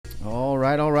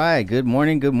all right. Good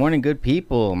morning, good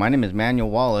people. My name is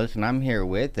Manuel Wallace, and I'm here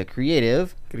with the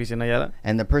creative Rizalla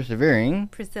and the persevering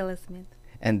Priscilla Smith.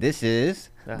 And this is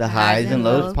the Highs and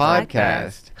Lows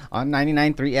Podcast. On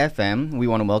 99.3 FM, we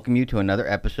want to welcome you to another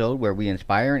episode where we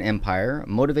inspire an empire,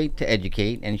 motivate to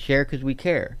educate, and share because we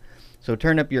care. So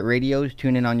turn up your radios,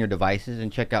 tune in on your devices,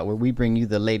 and check out where we bring you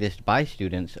the latest by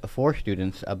students, for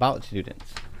students, about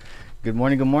students. Good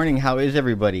morning. How is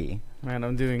everybody? Man,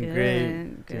 I'm doing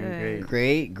great.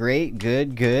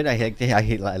 Good. I like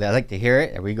to hear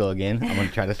it. There we go again. I'm going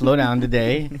to try to slow down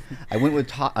today. I went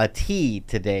with a tea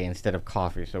today instead of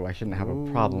coffee, so I shouldn't have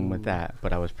a problem with that.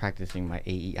 But I was practicing my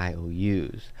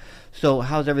AEIOUs. So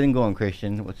how's everything going,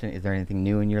 Christian? Is there anything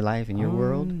new in your life, in your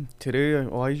world? Today,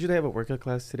 I usually have a workout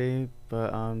class today, but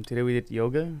today we did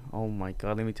yoga. Oh my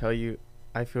God, let me tell you,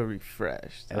 I feel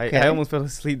refreshed. Okay. I almost fell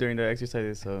asleep during the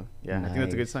exercises, so yeah, Nice. I think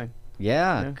that's a good sign.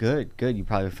 Yeah, good. You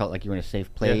probably felt like you were in a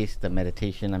safe place. The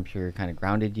meditation, I'm sure, kind of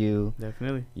grounded you.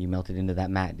 Definitely. You melted into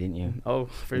that mat, didn't you? Oh,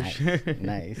 for Nice. sure.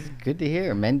 Nice. Good to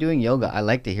hear. Men doing yoga. I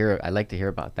like to hear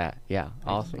about that. Yeah.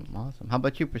 Awesome. How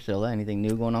about you, Priscilla? Anything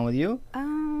new going on with you?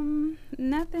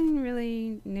 Nothing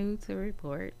really new to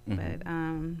report, but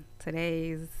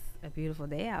today's a beautiful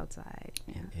day outside.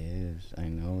 Yeah. It is. I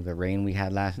know. The rain we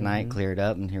had last night cleared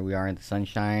up, and here we are in the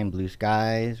sunshine, blue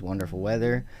skies, wonderful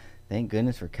weather. Thank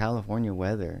goodness for California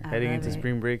weather. Heading into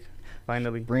spring break,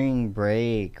 finally. Spring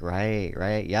break,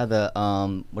 right. Yeah, the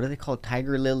what are they called?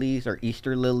 Tiger lilies or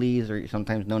Easter lilies, or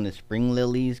sometimes known as spring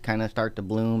lilies, kind of start to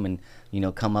bloom and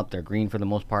come up. They're green for the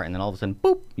most part, and then all of a sudden,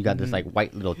 boop! You got this like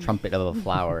white little trumpet of a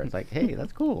flower. It's like, hey,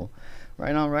 that's cool.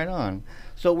 Right on.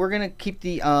 So we're gonna keep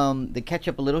the catch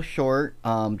up a little short,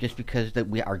 just because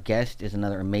our guest is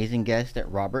another amazing guest that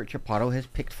Robert Chaparro has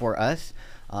picked for us.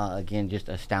 Again, just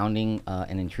astounding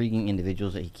and intriguing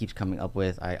individuals that he keeps coming up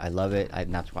with. I love it,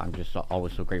 and that's why I'm just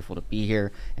always so grateful to be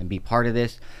here and be part of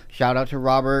this. Shout out to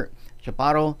Robert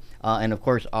Chaparro, and of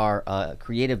course our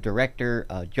creative director,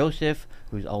 Joseph,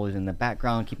 who's always in the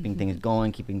background, keeping things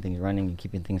going, keeping things running, and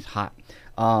keeping things hot.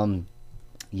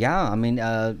 Yeah, I mean,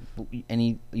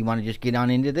 you want to just get on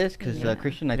into this? Because,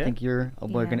 Christian, I think we're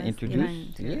going to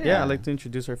introduce. Yeah, I'd like to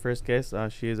introduce our first guest.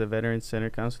 She is a Veteran Center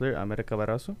counselor, Veronica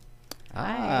Barroso.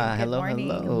 Hi, hello. Good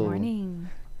morning.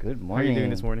 Good morning. How are you doing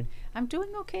this morning? I'm doing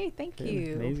okay, thank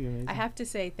you. Amazing. I have to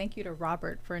say thank you to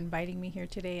Robert for inviting me here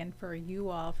today, and for you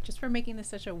all just for making this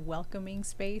such a welcoming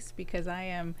space, because I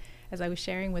am, as I was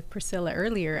sharing with Priscilla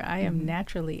earlier, I am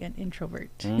naturally an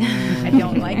introvert. I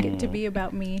don't like it to be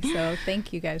about me, so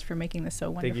thank you guys for making this so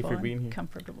wonderful. Thank you for being and here.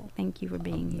 Comfortable. Thank you for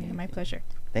being here. My pleasure.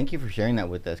 Thank you for sharing that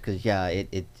with us, because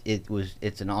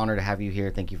it's an honor to have you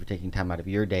here. Thank you for taking time out of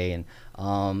your day. And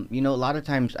a lot of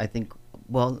times I think,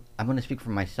 well, I'm going to speak for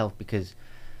myself, because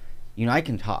I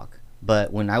can talk,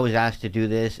 but when I was asked to do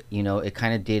this, it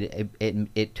kind of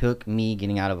it took me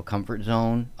getting out of a comfort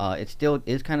zone. It still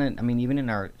is kind of, I mean, even in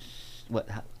our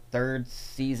third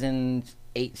season,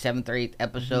 7th or 8th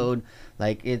episode,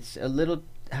 like, it's a little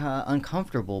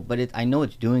uncomfortable, but I know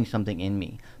it's doing something in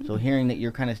me. So hearing that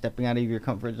you're kind of stepping out of your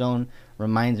comfort zone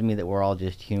reminds me that we're all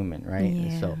just human, right?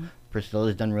 Yeah. So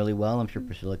Priscilla's done really well. I'm sure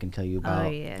Priscilla can tell you about. Oh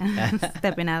yeah,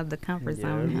 stepping out of the comfort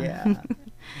zone. Yeah.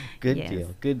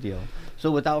 Good deal.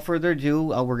 So without further ado,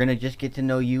 we're gonna just get to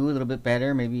know you a little bit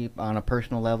better, maybe on a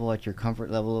personal level, at your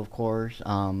comfort level, of course.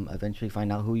 Eventually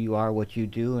find out who you are, what you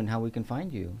do, and how we can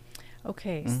find you.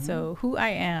 Okay, so who I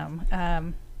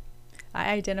am. I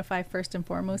identify first and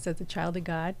foremost as a child of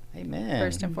God. Amen.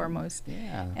 First and foremost.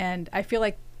 Yeah. And I feel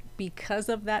like because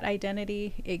of that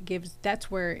identity, that's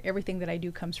where everything that I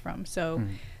do comes from. So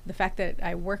the fact that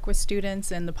I work with students,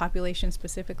 and the population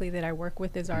specifically that I work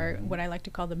with is what I like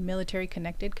to call the military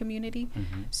connected community.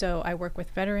 So I work with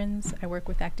veterans, I work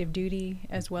with active duty,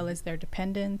 as well as their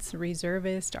dependents,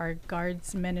 reservists, our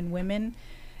guards, men and women.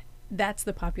 That's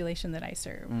the population that I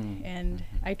serve. And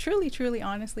I truly,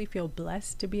 honestly feel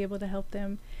blessed to be able to help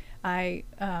them. I,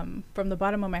 from the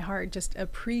bottom of my heart, just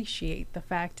appreciate the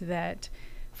fact that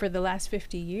for the last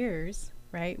 50 years,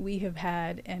 right, we have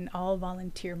had an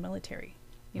all-volunteer military.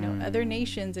 Other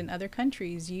nations and other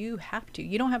countries, you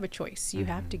don't have a choice. You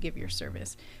have to give your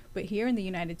service. But here in the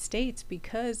United States,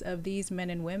 because of these men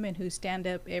and women who stand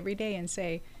up every day and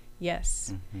say,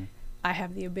 yes, I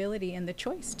have the ability and the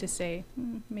choice to say,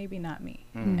 maybe not me.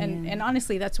 And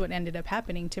honestly, that's what ended up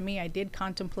happening to me. I did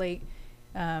contemplate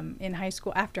in high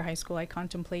school, after high school, I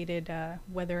contemplated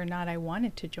whether or not I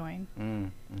wanted to join.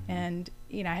 And,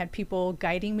 I had people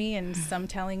guiding me, and some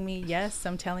telling me yes,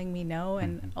 some telling me no.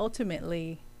 And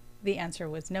ultimately, the answer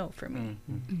was no for me.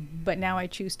 But now I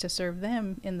choose to serve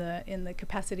them in the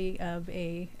capacity of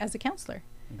as a counselor.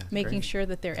 That's making great. sure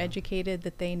that they're educated,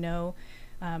 that they know.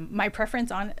 My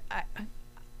preference on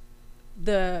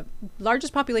the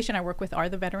largest population I work with are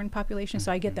the veteran population,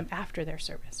 so I get them after their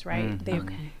service, right? Mhm. They've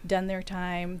Okay. done their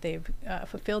time, they've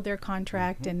fulfilled their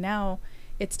contract, and now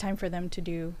it's time for them to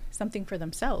do something for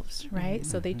themselves, right?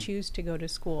 So they choose to go to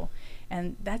school,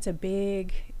 and that's a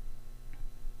big.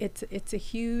 It's a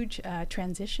huge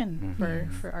transition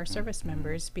for our service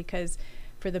members, because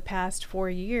for the past 4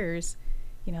 years,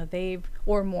 you know, they've,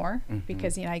 or more,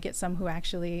 because, you know, I get some who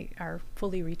actually are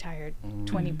fully retired,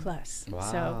 20 plus. Wow.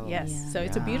 So yes, Yeah. so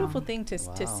it's a Yeah. beautiful thing to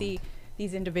Wow. see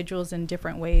these individuals in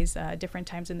different ways, different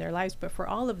times in their lives. But for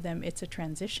all of them, it's a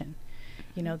transition.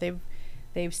 You know,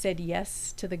 they've said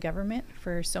yes to the government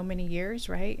for so many years,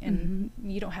 right? And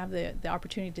you don't have the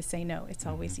opportunity to say no. It's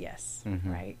always yes,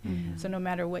 right? So no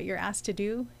matter what you're asked to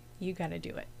do, you got to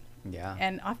do it. Yeah.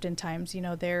 And oftentimes, you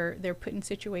know, they're put in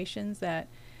situations that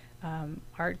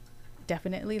are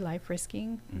definitely life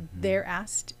risking. They're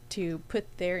asked to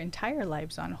put their entire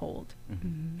lives on hold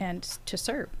and to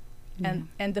serve.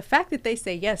 And the fact that they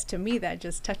say yes, to me, that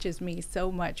just touches me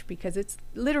so much, because it's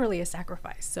literally a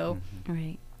sacrifice. So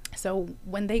Right. so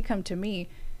when they come to me,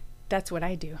 that's what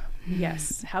I do.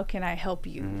 Yes. How can I help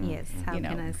you? Yes. How You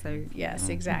can know, I serve? Yes,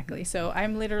 exactly. So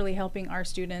I'm literally helping our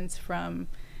students from,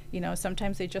 you know,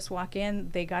 sometimes they just walk in,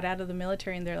 they got out of the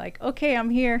military and they're like, okay, I'm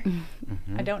here.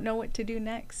 I don't know what to do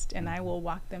next. And I will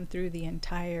walk them through the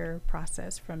entire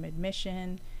process, from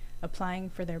admission, applying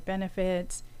for their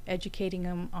benefits, educating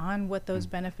them on what those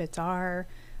benefits are,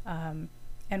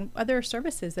 and other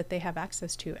services that they have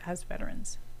access to as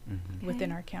veterans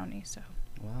within our county. So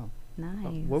Wow.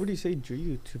 Nice. What would you say drew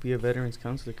you to be a veterans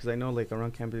counselor? Because I know, like,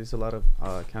 around campus, there's a lot of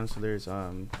counselors,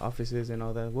 offices, and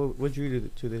all that. What drew you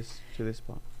to this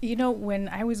spot? You know, when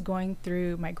I was going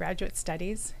through my graduate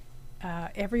studies,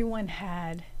 everyone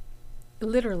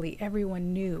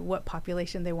knew what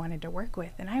population they wanted to work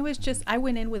with. And I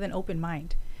went in with an open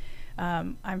mind.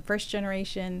 I'm first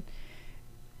generation,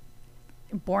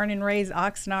 born and raised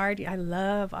Oxnard. I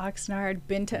love Oxnard,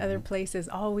 been to other places,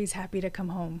 always happy to come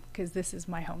home, because this is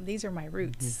my home. These are my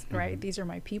roots, right? These are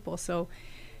my people. So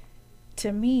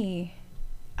to me,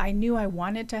 I knew I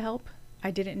wanted to help. I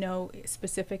didn't know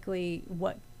specifically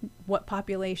what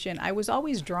population. I was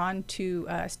always drawn to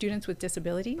students with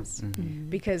disabilities,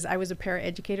 because I was a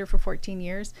paraeducator for 14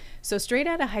 years. So straight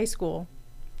out of high school,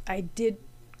 I did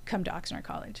come to Oxnard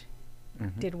College.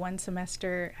 Did one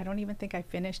semester. I don't even think I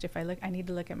finished. I need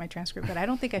to look at my transcript, but I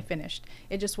don't think I finished.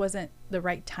 It just wasn't the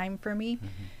right time for me.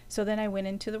 So then I went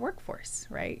into the workforce,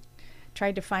 right?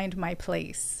 Tried to find my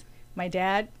place. My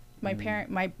dad,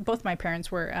 both my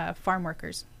parents were farm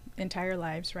workers entire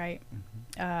lives, right?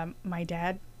 My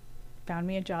dad found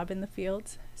me a job in the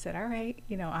fields. Said, all right,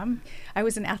 you know, I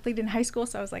was an athlete in high school,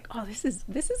 so I was like, oh, this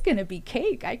is gonna be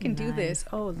cake. I can do this.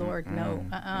 Oh Lord, no.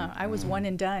 I was one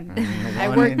and done.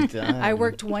 I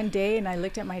worked one day and I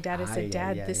looked at my dad and said,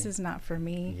 Dad, this is not for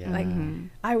me. Yeah. Like,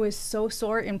 I was so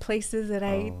sore in places that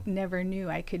I never knew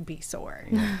I could be sore.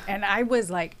 And I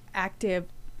was like active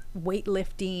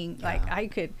weightlifting, like I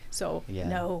could,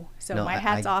 no, my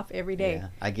hat's off every day. Yeah,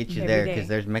 I get you every there, day. because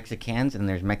there's Mexicans and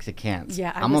there's Mexicans.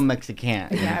 Yeah, I'm a Mexican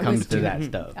when yeah, it I comes was to too. that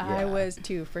stuff. I was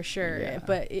too, for sure. Yeah.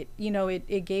 But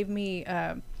it gave me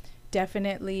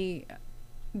definitely,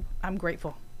 I'm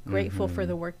grateful for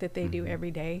the work that they do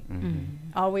every day.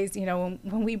 Always, you know,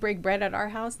 when we break bread at our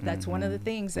house, that's one of the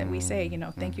things that we say, you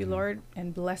know, thank you, Lord,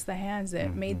 and bless the hands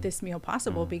that made this meal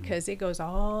possible, because it goes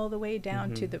all the way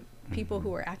down to the people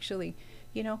who are actually,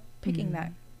 you know, picking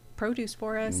that produce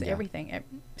for us, everything.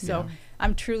 So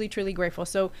I'm truly, truly grateful.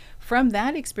 So from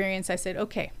that experience, I said,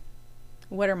 okay,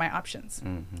 what are my options?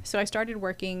 So I started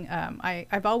working.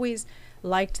 I've always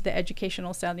liked the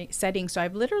educational setting. So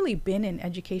I've literally been in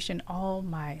education all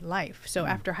my life. So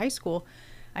after high school,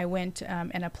 I went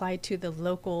and applied to the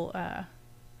local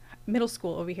middle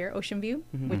school over here, Ocean View,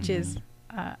 which is,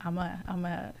 I'm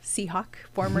a Seahawk,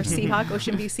 former Seahawk,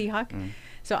 Ocean View Seahawk.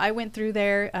 So I went through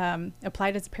there,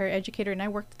 applied as a paraeducator, and I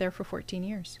worked there for 14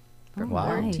 years. For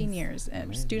 14 years.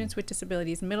 Students with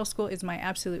disabilities. Middle school is my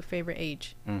absolute favorite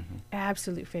age.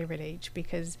 Absolute favorite age,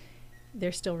 because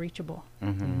they're still reachable.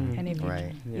 And if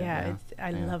I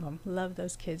love them. Love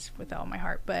those kids with all my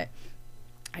heart. But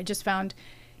I just found,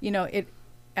 you know,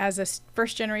 as a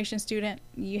first generation student,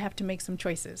 you have to make some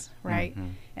choices, right?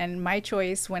 And my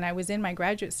choice when I was in my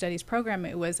graduate studies program,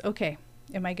 it was, okay,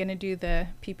 am I going to do the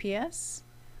PPS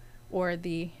or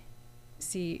the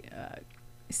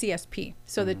CSP?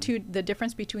 So the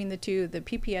difference between the two, the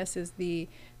PPS is the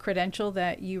credential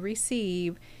that you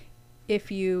receive if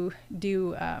you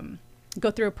do go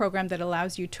through a program that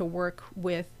allows you to work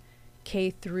with K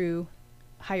through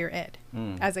higher ed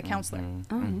as a counselor.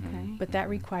 Oh, okay. But that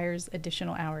requires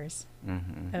additional hours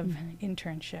of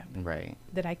internship Right.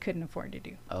 that I couldn't afford to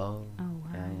do. Oh. Oh,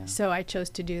 wow. Yeah. So I chose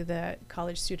to do the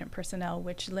college student personnel,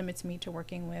 which limits me to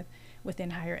working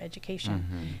within higher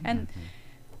education. And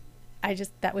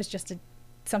that was just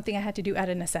something I had to do out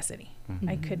of necessity.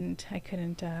 I couldn't,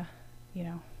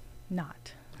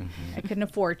 not. I couldn't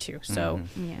afford to. So,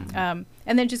 Yeah.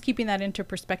 and then just keeping that into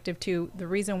perspective too, the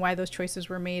reason why those choices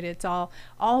were made, it's all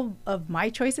of my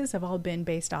choices have all been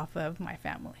based off of my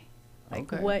family.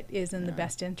 Like what is in the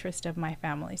best interest of my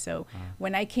family. So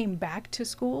when I came back to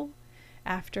school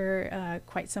after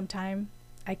quite some time,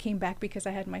 I came back because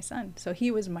I had my son. So he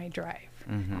was my drive.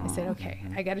 I said, okay,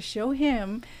 I got to show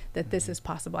him that this is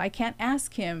possible. I can't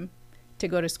ask him to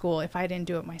go to school if I didn't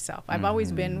do it myself. I've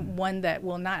always been one that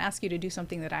will not ask you to do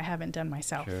something that I haven't done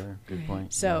myself. Sure, good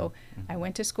point. So I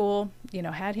went to school,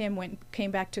 had him,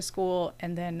 came back to school,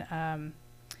 and then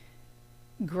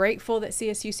grateful that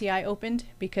CSUCI opened,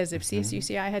 because if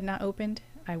CSUCI had not opened,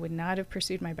 I would not have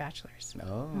pursued my bachelor's.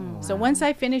 Oh. So once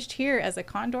I finished here as a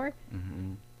Condor,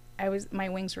 my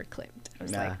wings were clipped. I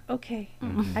was like, okay,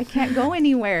 I can't go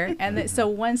anywhere. And so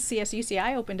once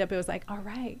CSUCI opened up, it was like, all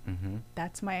right,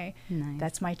 that's my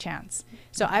chance.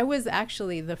 So I was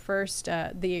actually the first,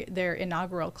 their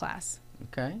inaugural class.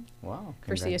 Okay. Wow.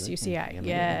 For CSUCI.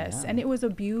 Yes. And it was a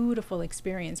beautiful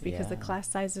experience because the class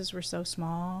sizes were so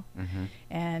small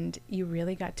and you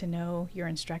really got to know your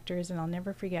instructors. And I'll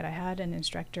never forget, I had an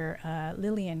instructor,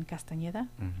 Lillian Castañeda,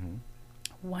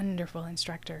 wonderful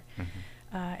instructor.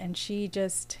 And she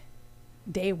just,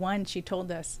 day one, she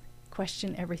told us,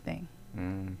 question everything.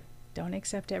 Don't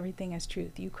accept everything as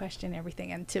truth. You question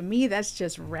everything. And to me, that's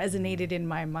just resonated in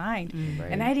my mind.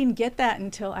 Right. And I didn't get that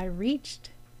until I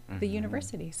reached the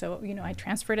university. So, I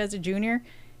transferred as a junior,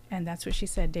 and that's what she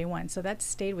said day one. So that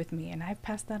stayed with me. And I've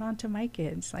passed that on to my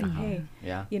kids. Like, hey,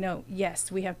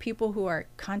 yes, we have people who are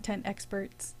content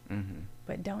experts,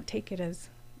 but don't take it as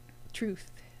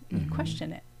truth. You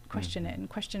question it. Question it and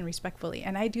question respectfully.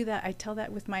 And I do that. I tell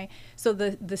that with so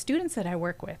the students that I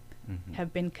work with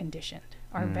have been conditioned.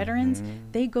 Our veterans,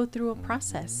 they go through a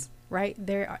process, right?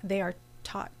 They are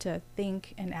taught to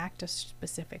think and act a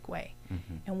specific way.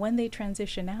 And when they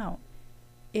transition out,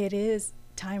 it is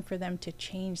time for them to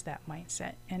change that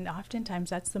mindset. And oftentimes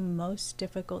that's the most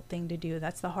difficult thing to do.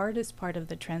 That's the hardest part of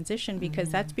the transition because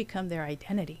that's become their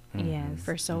identity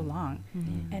for so long.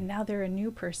 And now they're a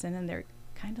new person and they're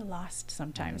kind of lost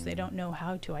sometimes. They don't know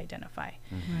how to identify.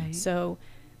 Right. So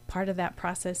part of that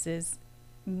process is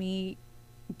me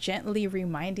gently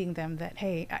reminding them that,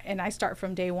 hey, and I start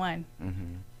from day one,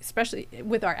 especially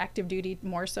with our active duty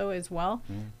more so as well,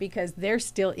 because they're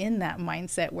still in that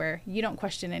mindset where you don't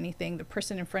question anything. The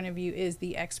person in front of you is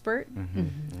the expert.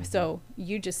 So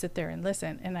you just sit there and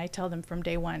listen. And I tell them from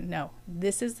day one, no,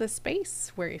 this is the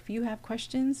space where if you have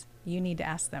questions, you need to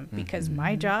ask them, because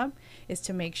my job is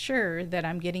to make sure that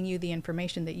I'm getting you the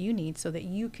information that you need so that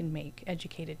you can make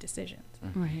educated decisions.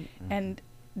 Right. And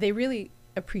they really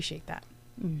appreciate that.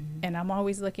 And I'm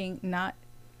always looking not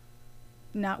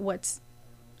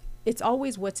it's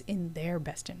always what's in their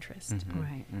best interest.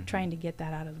 Right. Trying to get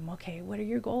that out of them. Okay, what are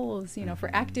your goals?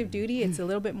 For active duty, it's a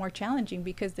little bit more challenging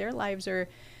because their lives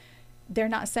they're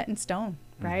not set in stone,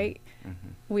 right?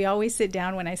 We always sit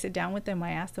down. When I sit down with them,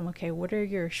 I ask them, okay, what are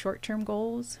your short-term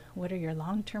goals? What are your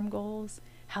long-term goals?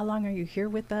 How long are you here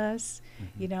with us?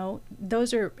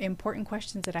 Those are important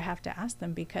questions that I have to ask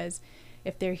them, because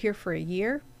if they're here for a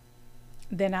year,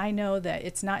 then I know that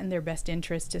it's not in their best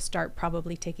interest to start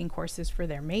probably taking courses for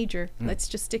their major. Let's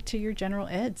just stick to your general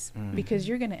eds, because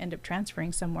you're going to end up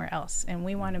transferring somewhere else. And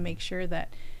we want to make sure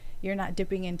that you're not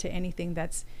dipping into anything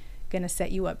that's going to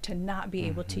set you up to not be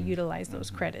able to utilize those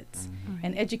credits.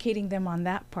 And educating them on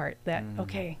that part, that,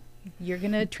 okay, you're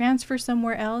going to transfer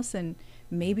somewhere else, and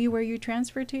maybe where you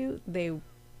transfer to, they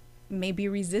may be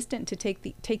resistant to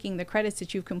taking the credits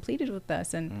that you've completed with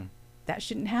us, and that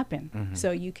shouldn't happen.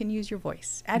 So you can use your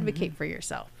voice, advocate for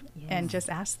yourself, and just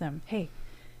ask them, hey,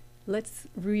 let's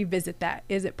revisit that.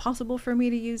 Is it possible for me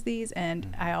to use these?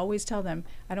 And I always tell them,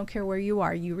 I don't care where you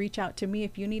are. You reach out to me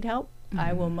if you need help.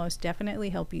 I will most definitely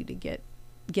help you to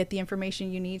get the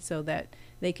information you need so that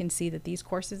they can see that these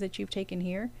courses that you've taken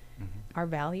here are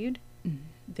valued.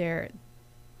 They're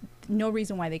no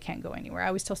reason why they can't go anywhere. I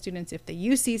always tell students, if the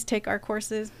UCs take our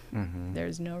courses,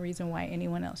 there's no reason why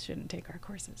anyone else shouldn't take our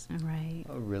courses. Right.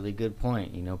 A really good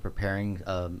point. Preparing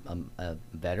a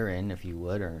veteran, if you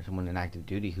would, or someone in active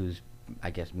duty whose, I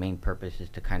guess, main purpose is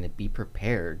to kind of be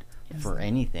prepared for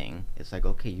anything. It's like,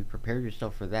 okay, you prepared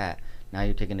yourself for that. Now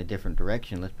you're taking a different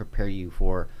direction. Let's prepare you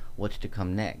for what's to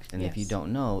come next. And if you Yes.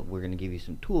 don't know, we're going to give you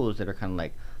some tools that are kind of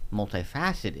like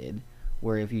multifaceted,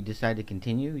 where if you decide to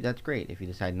continue, that's great. If you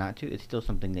decide not to, it's still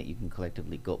something that you can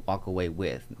collectively go walk away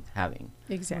with having.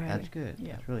 Exactly. That's good.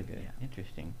 Yeah. That's really good. Yeah.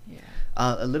 Interesting. Yeah.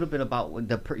 A little bit about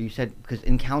what you said, because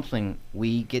in counseling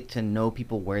we get to know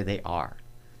people where they are,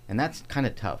 and that's kind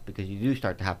of tough because you do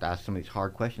start to have to ask some of these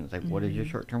hard questions like, what is your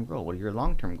short-term goal? What are your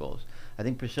long-term goals? I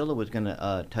think Priscilla was going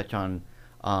to touch on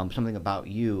something about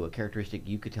you, a characteristic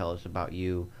you could tell us about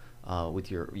you,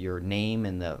 with your name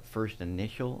and the first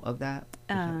initial of that.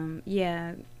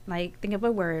 Yeah, like think of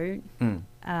a word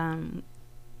Mm.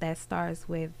 that starts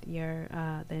with your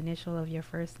the initial of your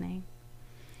first name.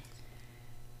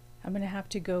 I'm going to have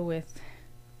to go with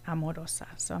amorosa.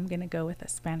 So I'm going to go with a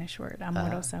Spanish word,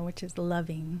 amorosa, which is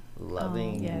loving.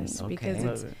 Loving. Yes, okay. because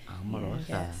it's Amorosa.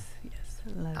 Yes. Yes.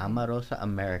 Love it. Amarosa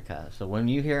America. So when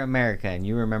you hear America and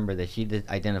you remember that she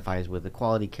identifies with the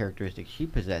quality characteristics she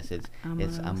possesses,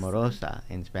 it's Amorosa. amorosa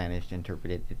in Spanish,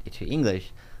 interpreted to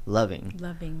English, loving.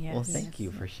 Loving, yes. Well, thank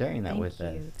you for sharing that Thank with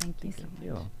us. you. Thank you so Good much.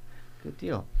 deal. Good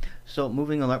deal. So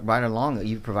moving right along,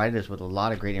 you've provided us with a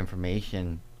lot of great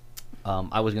information.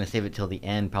 I was going to save it till the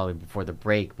end, probably before the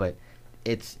break, but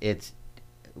it's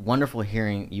wonderful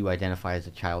hearing you identify as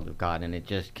a child of God, and it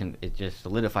just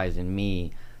solidifies in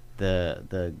me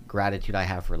the gratitude I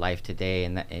have for life today,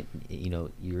 and that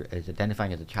you're as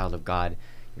identifying as a child of God.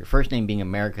 Your first name being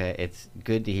America, it's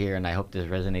good to hear, and I hope this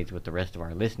resonates with the rest of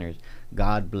our listeners.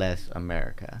 God bless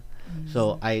America.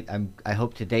 So I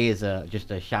hope today is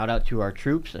just a shout out to our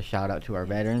troops, a shout out to our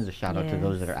veterans, a shout out to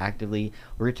those that are actively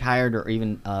retired or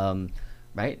even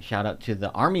right. Shout out to the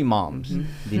Army moms,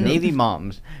 the Navy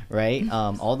moms, right?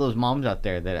 All those moms out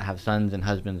there that have sons and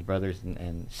husbands, brothers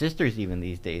and sisters, even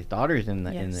these days, daughters in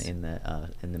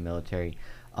the military.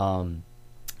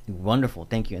 Wonderful,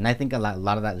 thank you. And I think a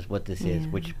lot of that is what this is,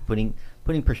 which putting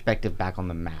perspective back on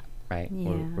the map. Right,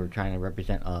 we're trying to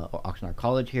represent Oxnard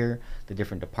College here, the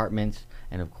different departments,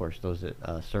 and of course those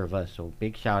that serve us. So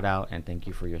big shout out and thank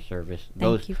you for your service.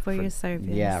 Thank you for your service.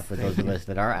 Yeah, for those of us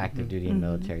that are active duty in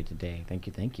military today.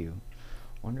 Thank you.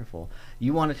 Wonderful.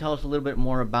 You want to tell us a little bit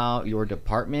more about your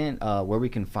department, where we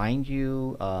can find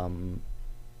you?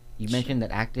 You mentioned that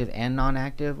active and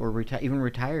non-active or even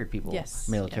retired people,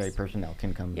 military personnel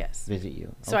can come visit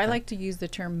you. So I like to use the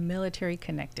term military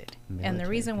connected. And the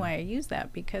reason why I use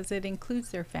that, because it includes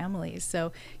their families.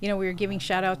 So, we were giving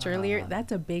shout outs earlier.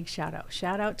 That's a big shout out.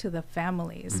 Shout out to the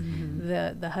families,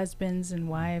 the husbands and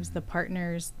wives, the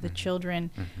partners, the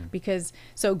children. Because,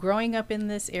 so growing up in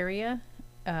this area,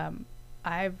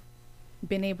 I've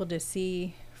been able to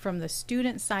see from the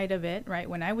student side of it, right?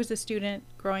 When I was a student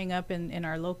growing up in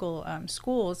our local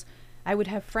schools, I would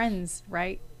have friends,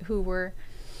 right, who were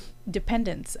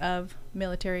dependents of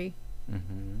military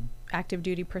active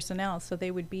duty personnel. So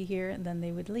they would be here and then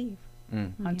they would leave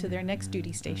onto their next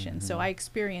duty station. So I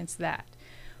experienced that.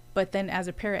 But then as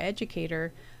a paraeducator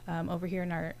over here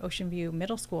in our Ocean View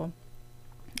Middle School,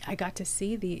 I got to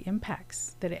see the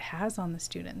impacts that it has on the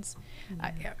students.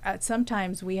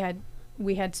 Sometimes we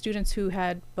had students who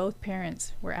had both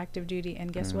parents were active duty,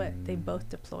 and guess what? They both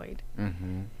deployed.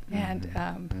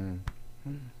 And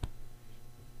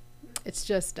it's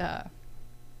just,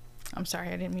 I'm sorry,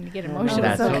 I didn't mean to get emotional.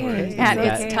 That's okay. And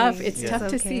That's it's tough. It's Yes. tough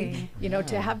to Okay. see,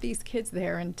 to have these kids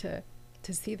there and to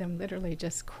see them literally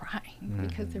just crying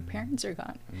because their parents are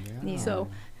gone. Yeah. So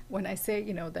when I say,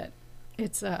 that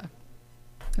it's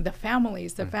the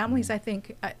families, I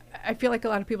think, I feel like a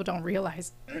lot of people don't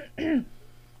realize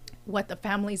what the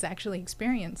families actually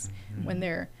experience when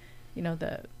they're,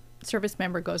 the service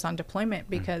member goes on deployment,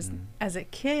 because as a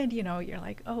kid, you're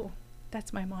like, oh,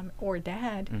 that's my mom or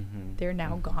dad. They're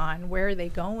now gone. Where are they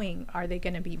going? Are they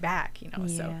going to be back?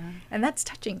 So, and that's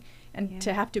touching. And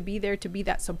to have to be there, to be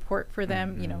that support for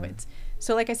them, it's,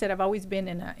 so like I said, I've always been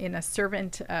in a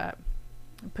servant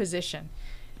position.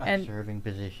 And serving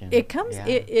position. It comes,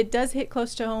 it does hit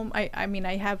close to home. I mean,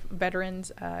 I have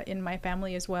veterans in my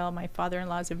family as well. My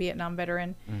father-in-law is a Vietnam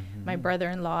veteran. My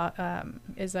brother-in-law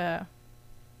is a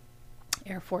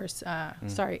Air Force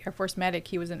medic.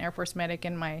 He was an Air Force medic,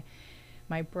 and my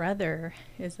brother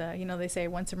is they say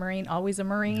once a Marine, always a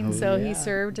Marine. He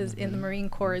served as in the Marine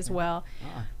Corps as well.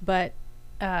 But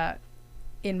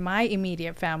in my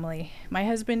immediate family, my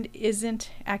husband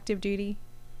isn't active duty,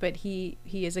 but he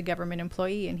is a government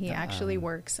employee, and he actually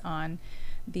works on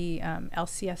the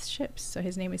LCS ships. So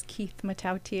his name is Keith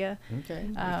Matautia. Okay.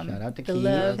 Shout out to the Keith.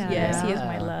 love. Yes, he is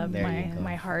my love, There you go.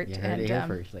 my heart. You heard it here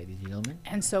first, ladies and gentlemen.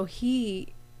 And so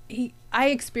he I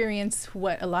experience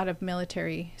what a lot of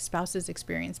military spouses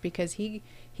experience, because he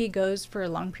goes for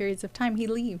long periods of time, he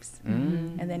leaves,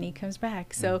 and then he comes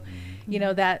back. So you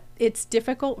know that it's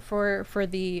difficult for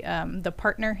the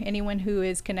partner, anyone who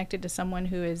is connected to someone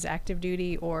who is active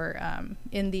duty or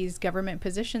in these government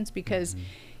positions, because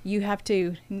you have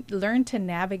to learn to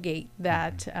navigate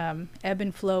that ebb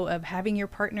and flow of having your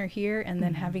partner here and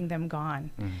then having them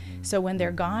gone. So when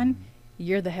they're gone,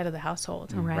 you're the head of the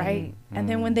household, right? And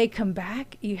then when they come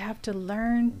back, you have to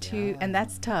learn to, and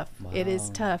that's tough. It is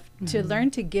tough to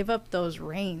learn to give up those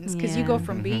reins, because you go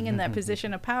from being in that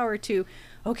position of power to,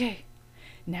 okay,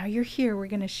 now you're here, we're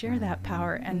going to share that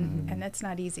power, and that's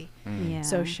not easy.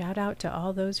 So shout out to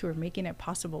all those who are making it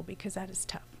possible, because that is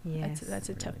tough. That's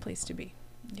a tough place to be.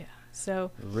 Yeah.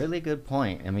 So really good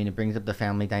point. I mean, it brings up the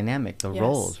family dynamic, the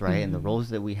roles, right? And the roles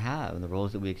that we have and the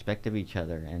roles that we expect of each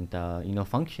other, and you know,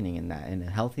 functioning in that in a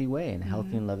healthy way, in a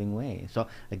healthy and loving way. So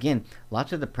again,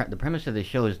 lots of the premise of the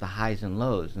show is the highs and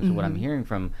lows. And so what I'm hearing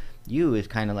from you is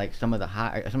kind of like some of the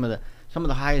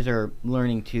highs are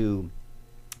learning to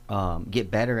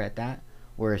get better at that,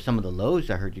 whereas some of the lows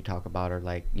I heard you talk about are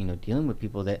like, you know, dealing with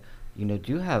people that, you know,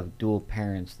 do have dual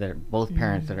parents, that are both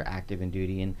parents that are active in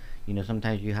duty, and you know,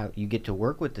 sometimes you get to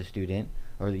work with the student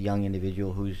or the young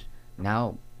individual who's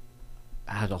now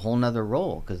has a whole nother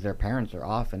role because their parents are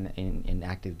off in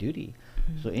active duty.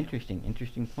 So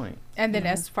interesting point. And then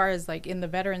as far as like in the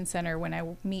Veteran Center, when I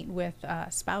meet with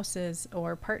spouses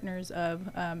or partners of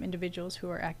individuals who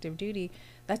are active duty,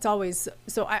 that's always,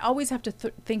 so I always have to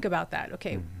think about that.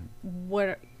 Okay,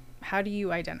 how do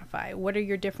you identify? What are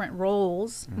your different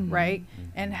roles, right?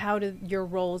 And how do your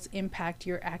roles impact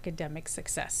your academic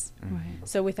success?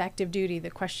 So with active duty, the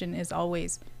question is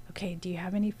always, okay, do you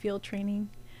have any field training?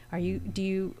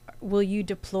 Will you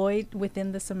deploy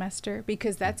within the semester?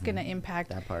 Because that's going to impact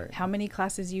that part. How many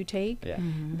classes you take,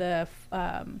 the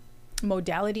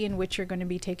modality in which you're going to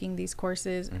be taking these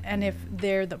courses. And if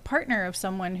they're the partner of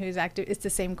someone who's active, it's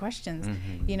the same questions.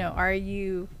 You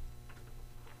know,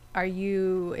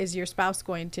 is your spouse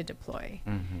going to deploy?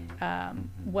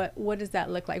 What does that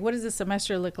look like? What does the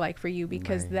semester look like for you?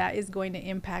 Because that is going to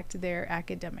impact their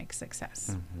academic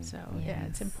success. So yeah,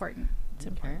 it's important. It's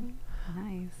important.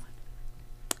 Nice.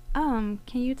 Can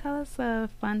you tell us a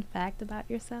fun fact about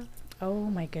yourself? Oh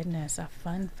my goodness, a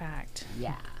fun fact.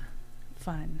 Yeah.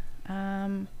 Fun.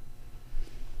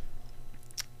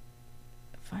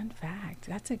 Fun fact.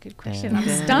 That's a good question. I'm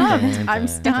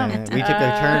stumped. We took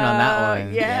a turn on that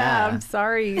one. Yeah, I'm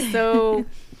sorry. So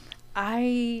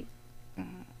I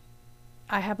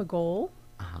have a goal.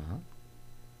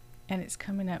 And it's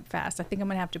coming up fast. I think I'm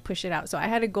going to have to push it out. So I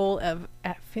had a goal of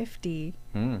at 50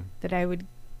 that I would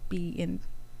be in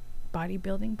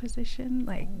bodybuilding position,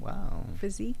 like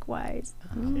physique wise.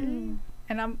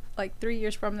 And I'm like 3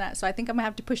 years from that. So I think I'm going to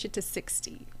have to push it to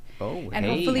 60. And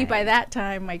hopefully by that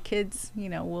time, my kids, you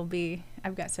know, will be,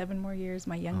 I've got 7 more years.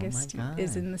 My youngest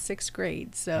is in the 6th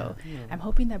grade. So I'm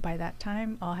hoping that by that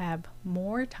time, I'll have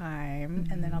more time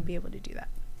and then I'll be able to do that.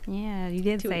 Yeah, you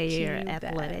did say you're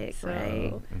athletic,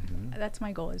 right? That's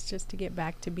my goal, is just to get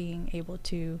back to being able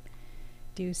to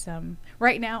do some.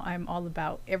 Right now, I'm all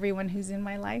about everyone who's in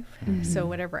my life. So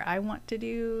whatever I want to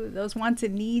do, those wants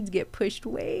and needs get pushed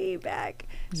way back.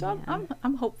 So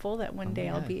I'm hopeful that one day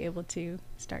I'll be able to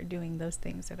start doing those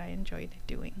things that I enjoyed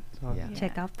doing.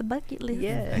 Check off the bucket list.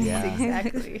 Yes,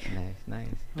 exactly. Nice.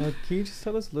 Can you just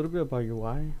tell us a little bit about your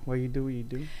why you do what you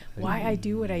do? Why I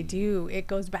do what I do. It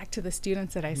goes back to the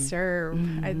students that I serve.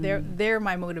 They're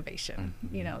my motivation.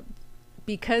 You know,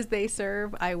 because they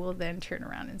serve, I will then turn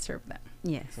around and serve them.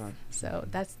 Yes. So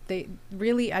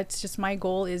it's just my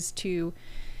goal is to,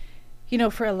 you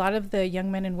know, for a lot of the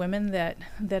young men and women that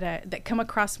come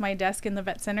across my desk in the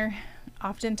vet center,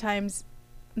 oftentimes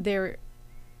their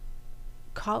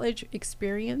college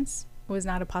experience was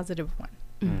not a positive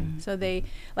one. So they,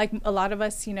 like a lot of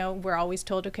us, you know, we're always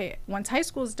told, okay, once high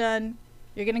school's done,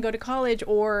 you're going to go to college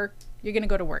or you're going to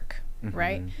go to work,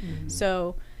 right?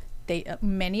 So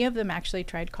many of them actually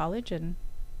tried college and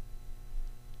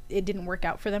it didn't work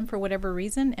out for them for whatever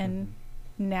reason, and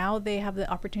now they have the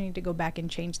opportunity to go back and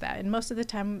change that. And most of the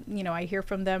time, you know, I hear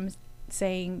from them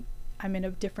saying, I'm in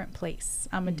a different place,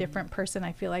 I'm a different person,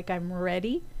 I feel like I'm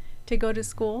ready to go to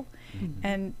school,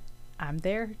 and I'm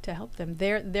there to help them.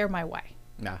 They're my why.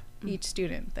 Each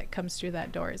student that comes through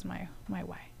that door is my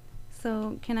why.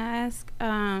 So can I ask,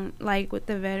 like with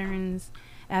the veterans,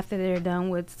 after they're done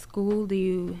with school, do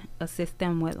you assist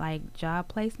them with like job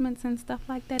placements and stuff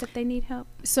like that if they need help?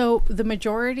 So the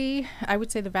majority, I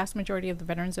would say the vast majority of the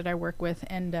veterans that I work with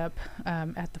end up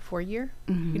at the 4-year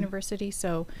university.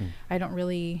 So I don't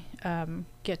really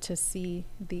get to see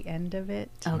the end of it,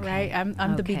 Okay. right? I'm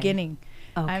the Okay. beginning.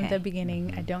 Okay. I'm the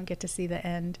beginning. I don't get to see the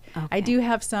end. Okay. I do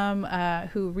have some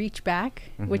who reach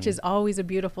back, which is always a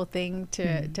beautiful thing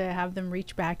to have them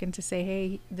reach back and to say,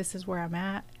 hey, this is where I'm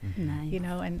at, Nice. you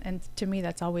know, and to me,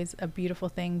 that's always a beautiful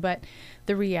thing. But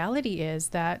the reality is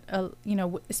that, you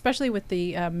know, especially with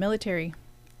the military,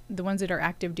 the ones that are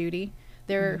active duty,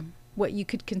 they're what you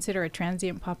could consider a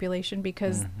transient population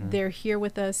because they're here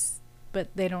with us, but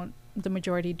the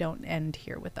majority don't end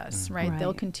here with us, right? They'll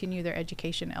Right. continue their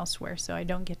education elsewhere. So I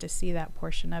don't get to see that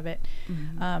portion of it.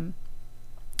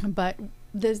 But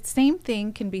the same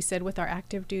thing can be said with our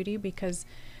active duty because,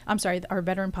 our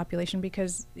veteran population,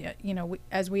 because, you know,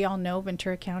 as we all know,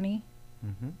 Ventura County,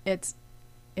 it's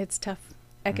tough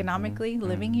economically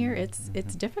living here.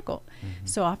 It's difficult.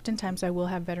 So oftentimes I will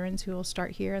have veterans who will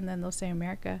start here and then they'll say,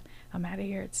 America, I'm out of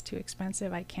here. It's too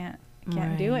expensive. I can't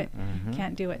do it.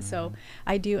 Can't do it. So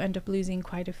I do end up losing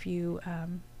quite a few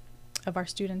of our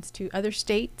students to other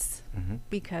states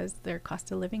because their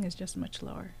cost of living is just much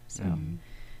lower. So,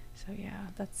 so yeah,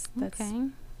 that's Okay.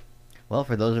 Well,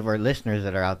 for those of our listeners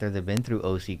that are out there that have been through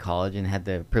OC College and had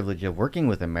the privilege of working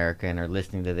with America and are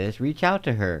listening to this, reach out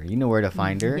to her. You know where to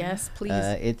find her. Yes, please.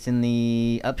 It's in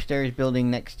the upstairs building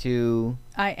next to...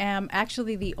 I am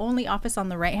actually the only office on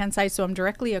the right-hand side, so I'm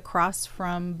directly across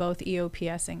from both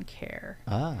EOPS and CARE.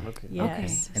 Ah. Okay.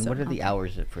 Yes. And what are the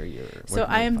hours for your... So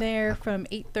I am there from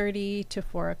 8:30 to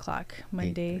 4 o'clock,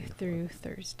 Monday 8:30 to through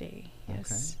Thursday.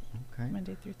 Yes. Okay.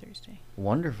 Monday through Thursday.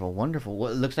 Wonderful, wonderful.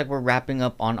 Well, it looks like we're wrapping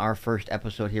up on our first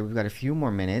episode here. We've got a few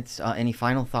more minutes. Any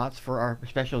final thoughts for our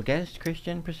special guest,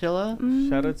 Christian, Priscilla?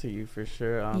 Shout out to you for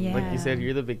sure. Like you said, Yeah.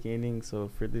 you're the beginning. So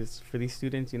for these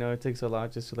students, you know, it takes a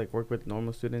lot just to like work with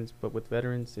normal students, but with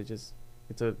veterans, it's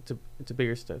a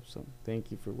bigger step. So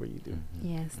thank you for what you do.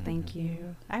 Yes, thank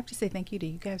you. I have to say thank you to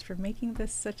you guys for making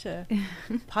this such a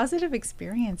positive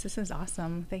experience. This is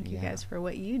awesome. Thank you Yeah. guys for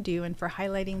what you do and for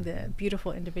highlighting the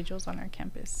beautiful individuals on our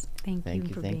campus. Thank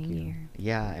you for being here.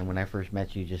 Yeah, and when I first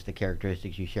met you, just the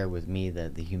characteristics you shared with me, the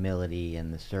humility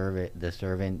and the servant,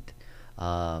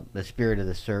 the spirit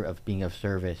of being of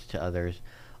service to others,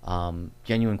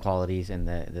 genuine qualities, and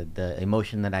the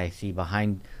emotion that I see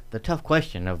behind the tough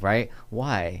question of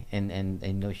why, and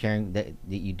you know, sharing that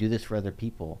you do this for other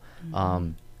people,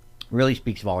 really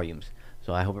speaks volumes.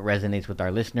 So I hope it resonates with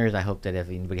our listeners. I hope that if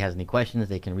anybody has any questions,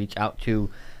 they can reach out to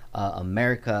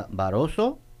America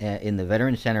Barroso in the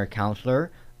Veteran Center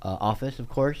Counselor office, of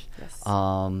course. Yes.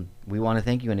 We want to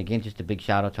thank you, and again, just a big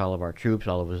shout out to all of our troops,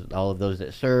 all of those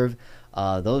that serve,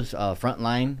 those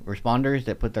frontline responders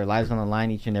that put their lives on the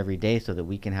line each and every day so that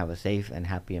we can have a safe and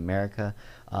happy America.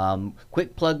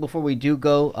 Quick plug before we do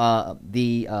go,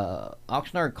 the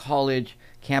Oxnard College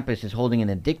campus is holding an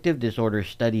Addictive Disorder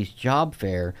Studies job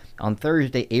fair on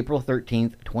Thursday, April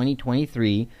 13th,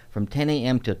 2023 from 10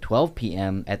 a.m. to 12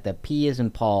 p.m. at the P as in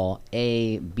Paul,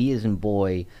 A, B as in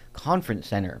Boy Conference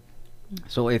Center.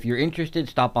 So if you're interested,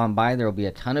 stop on by. There will be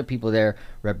a ton of people there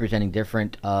representing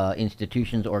different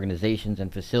institutions, organizations,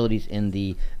 and facilities in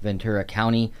the Ventura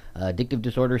County. Addictive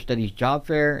Disorder Studies Job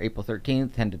Fair, April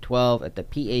 13th, 10 to 12 at the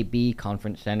PAB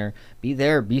Conference Center. Be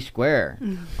there, be square.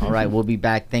 All right, we'll be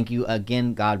back. Thank you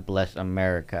again. God bless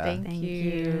America. Thank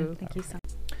you. Thank you so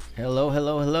much.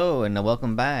 Hello, and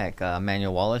welcome back. I'm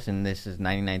Manuel Wallace, and this is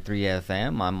 99.3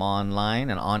 FM. I'm online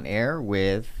and on air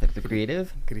with the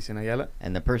creative Christian Ayala.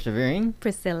 and the persevering,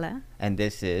 Priscilla. and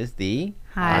this is the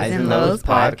Highs and Lows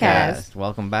Podcast.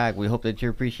 Welcome back. We hope that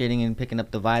you're appreciating and picking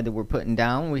up the vibe that we're putting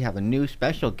down. We have a new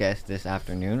special guest this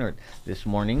afternoon or this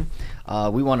morning.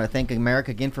 We want to thank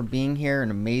America again for being here. An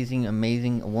amazing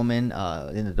woman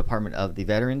in the Department of the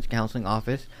Veterans Counseling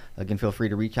Office. Again, feel free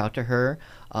to reach out to her.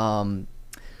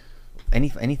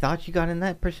 Any thoughts you got in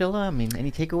that, Priscilla? I mean,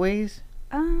 any takeaways?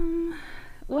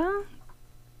 Well,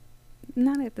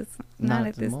 not at this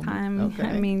moment? time. Okay.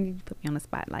 I mean, you put me on the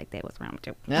spot like that. What's wrong with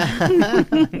you?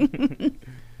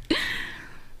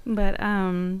 But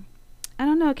I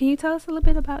don't know. Can you tell us a little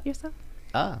bit about yourself?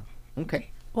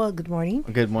 Okay. Well, good morning.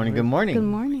 Good morning. Good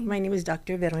morning. My name is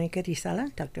Dr. Veronica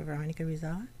Rizalla, Dr. Veronica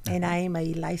Rizalla, and I am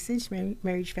a licensed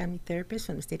marriage family therapist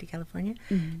from the state of California,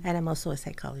 and I'm also a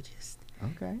psychologist.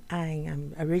 Okay. I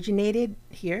am originated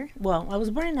here. Well, I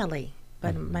was born in LA,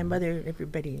 but my mother,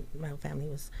 everybody, my whole family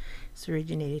was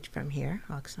originated from here,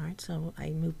 Oxnard. So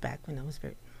I moved back when I was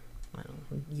a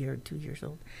year or 2 years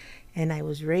old. And I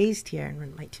was raised here,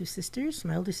 and my two sisters,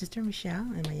 my older sister, Michelle,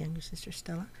 and my younger sister,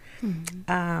 Stella.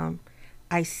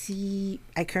 I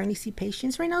currently see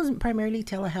patients. Right now, it's primarily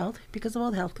telehealth because of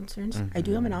all the health concerns. I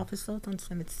do have an office, though, on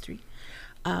 7th Street.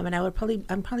 And I'm probably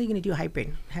going to do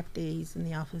hybrid, half days in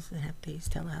the office and half days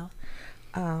telehealth.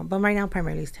 but right now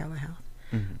primarily it's telehealth.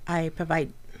 Mm-hmm. I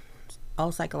provide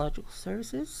all psychological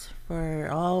services for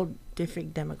all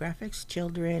different demographics: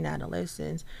 children,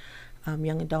 adolescents,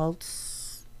 young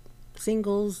adults,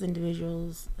 singles,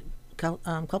 individuals,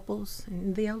 couples,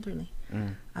 and the elderly.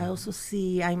 Mm-hmm. I also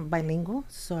see, I'm bilingual,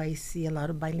 so I see a lot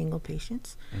of bilingual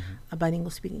patients, Mm-hmm.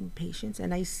 bilingual speaking patients,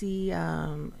 and I see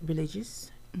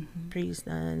religious, Mm-hmm. priests,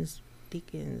 nuns,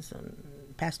 deacons,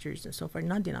 pastors, and so forth,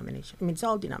 non-denomination. I mean, it's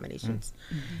all denominations.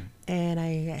 Mm-hmm. And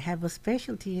I have a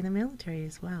specialty in the military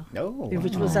as well, Oh,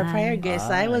 which wow. was our prior Nice.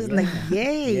 guest. I was like,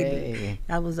 yay. Yay.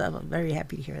 I was very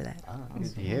happy to hear that. Ah,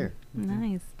 good to hear.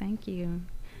 Nice. Thank you.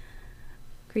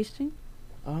 Christian?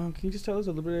 Can you just tell us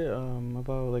a little bit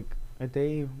about like a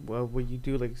day, what you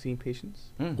do, like seeing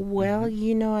patients? Mm. Well,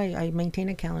 you know, I maintain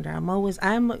a calendar.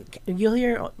 You'll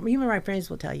hear, even my friends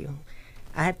will tell you,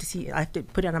 I have to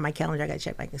put it on my calendar. I got to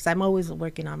check because I'm always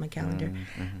working on my calendar.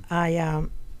 Mm-hmm. I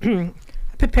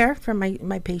prepare for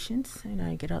my patients, and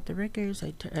I get out the records.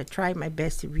 I try my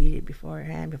best to read it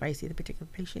beforehand before I see the particular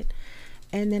patient,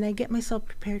 and then I get myself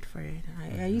prepared for it.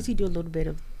 I usually do a little bit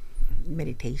of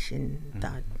meditation,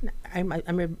 thought.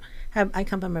 I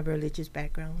come from a religious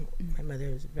background. My mother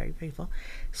was very faithful,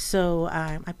 so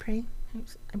I pray.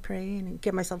 I pray and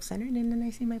get myself centered, and then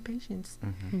I see my patients.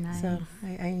 Mm-hmm. Nice. So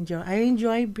I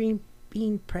enjoy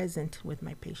being present with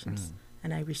my patients,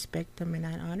 and I respect them and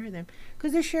I honor them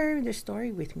because they're sharing their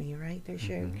story with me, right? They're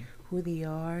sharing who they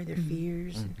are, their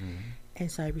fears,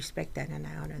 and so I respect that and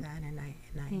I honor that, and I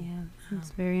Yeah,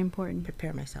 it's very important.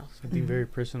 prepare myself. Something very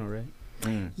personal, right?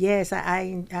 Mm. Yes, I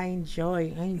enjoy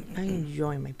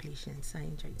my patients. I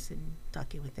enjoy sitting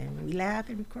talking with them. We laugh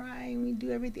and we cry and we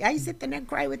do everything. I sit there and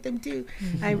cry with them too.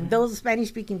 Those Spanish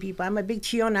speaking people. I'm a big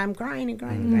chiona. I'm crying and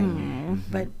crying and crying.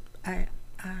 But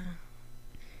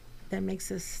that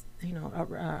makes us,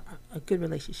 a good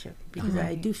relationship because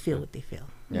I do feel what they feel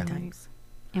Yeah. at times.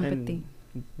 Empathy.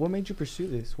 And what made you pursue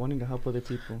this, wanting to help other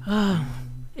people?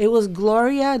 It was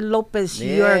Gloria Lopez,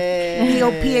 your Yay.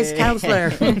 EOPS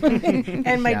counselor,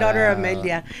 and my Shout daughter out.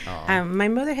 Amelia. Aw. My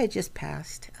mother had just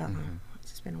passed.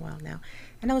 It's been a while now.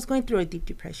 And I was going through a deep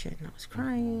depression. I was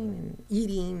crying and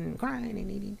eating and crying and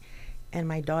eating. And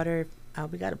my daughter,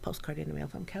 we got a postcard in the mail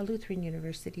from Cal Lutheran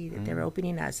University that they were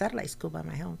opening a satellite school by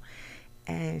my home.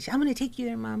 And I'm going to take you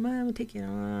there, Mama. I'm going to take you.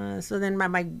 So then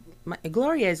my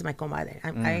Gloria is my comadre.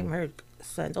 I'm her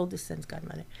oldest son's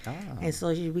godmother. Ah. And so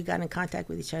we got in contact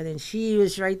with each other. And she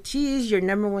was right. She is your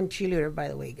number one cheerleader, by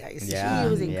the way, guys. Yeah, She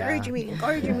was yeah.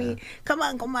 encouraging me. Come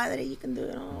on, comadre, you can do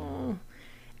it. Oh.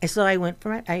 And so I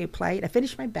applied. I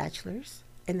finished my bachelor's.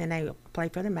 And then I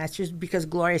applied for the master's because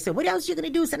Gloria said, what else are you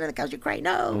going to do? Sit on the couch and cry?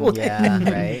 No. Yeah,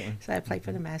 right. So I applied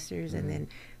for the master's. And then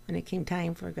when it came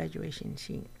time for graduation,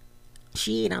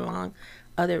 she and along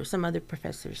some other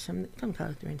professors from Cal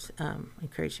Lutheran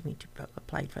encouraged me to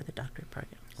apply for the doctorate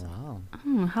program. So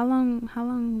Wow. How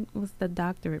long was the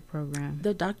doctorate program?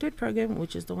 the doctorate program,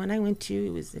 which is the one I went to,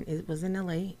 it was in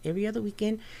LA. Every other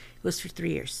weekend, it was for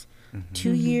 3 years.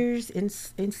 2 years in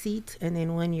seat, and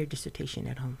then 1 year dissertation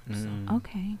at home. So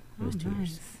Okay. it was 2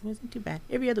 years. It wasn't too bad.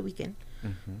 Every other weekend,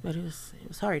 but it was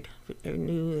hard. I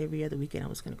knew every other weekend I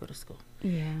was going to go to school.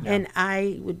 Yeah. And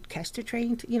I would catch the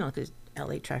train because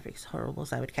LA traffic is horrible.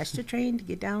 So I would catch the train to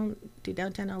get down to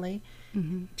downtown LA,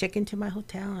 check into my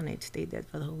hotel, and I'd stay there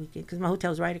for the whole weekend because my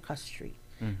hotel was right across the street,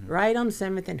 right on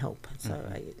 7th and Hope. So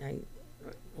I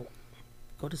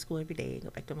go to school every day, go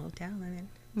back to my hotel, and then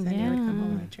Sunday I would come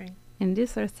home on a train. And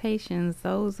dissertations,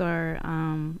 those are,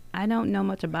 I don't know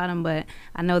much about them, but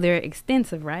I know they're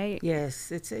extensive, right?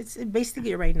 Yes, it's basically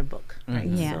you're writing a book, right?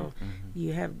 Yeah. So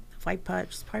you have 5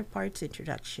 parts: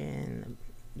 introduction,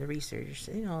 the research,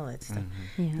 all that stuff,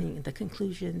 Yeah. and the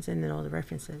conclusions, and then all the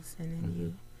references, and then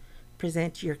you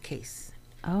present your case.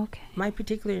 Okay. My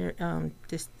particular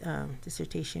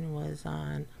dissertation was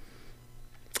on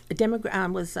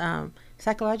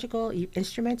psychological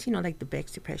instruments, like the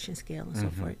Beck's depression scale and so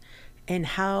forth, and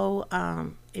how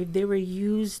if they were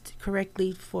used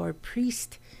correctly for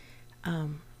priest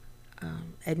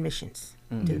admissions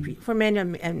to the for men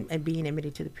and being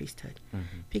admitted to the priesthood,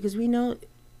 because we know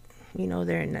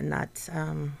they're not.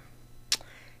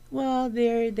 Well,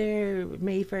 they're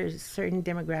made for certain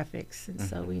demographics, and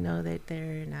so we know that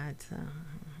they're not.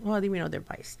 We know they're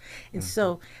biased, and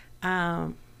so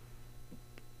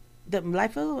the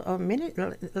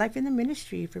life in the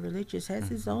ministry for religious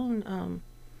has its own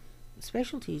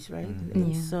specialties, right?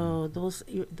 And so those,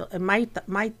 my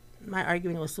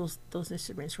argument was those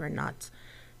instruments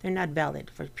they're not valid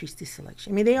for priestly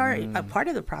selection. I mean, they are a part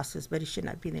of the process, but it should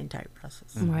not be the entire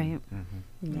process. Right.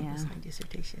 That Yeah. was my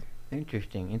dissertation.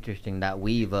 Interesting, interesting. That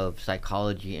weave of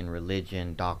psychology and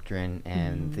religion, doctrine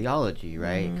and theology,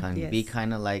 right? Can be Yes.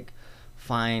 kind of like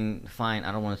fine.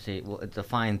 I don't want to say. Well, it's a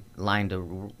fine line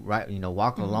to right,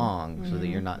 walk along so that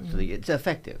you're not so that it's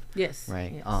effective, Yes.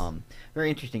 right? Yes. Very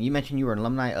interesting. You mentioned you were an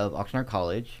alumni of Oxnard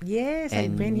College. Yes, I've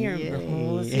And been here the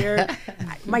whole year.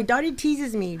 My daughter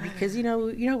teases me because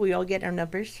we all get our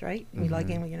numbers, right? We log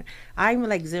in, I'm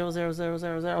like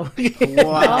 00000. Oh,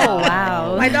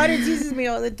 wow. My daughter teases me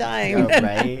all the time. Oh,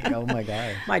 right. Oh my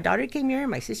God. My daughter came here,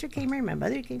 my sister came here, my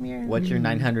mother came here. What's your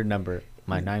 900 number?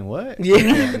 My 9 what? Yeah,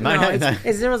 Nine- no,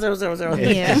 it's 00000.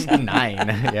 It's Yeah. just 9.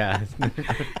 Yeah.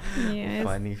 Yes.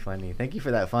 Funny. Thank you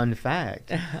for that fun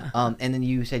fact. And then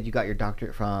you said you got your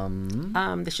doctorate from.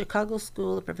 The Chicago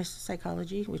School of Professional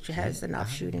Psychology, which has an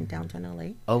offshoot in downtown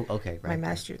LA. Oh, okay, right. My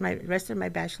master's, my rest of my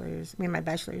bachelor's, my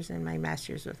bachelor's and my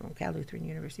master's are from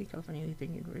California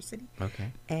Lutheran University,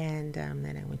 Okay. and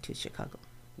then I went to Chicago.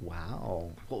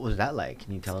 Wow. What was that like?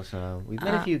 Can you tell us? We've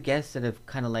met a few guests that have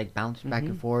kind of like bounced back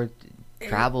and forth,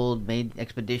 traveled, made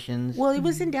expeditions. Well, it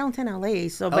was in downtown LA,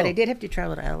 but Oh. I did have to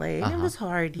travel to LA, and it was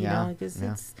hard, you Yeah, know, because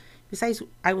yeah. it's. Besides,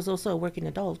 I was also a working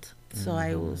adult, so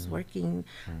I was working.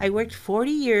 I worked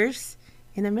 40 years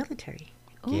in the military.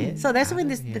 Get So that's out when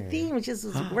of the here. theme was just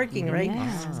working, right?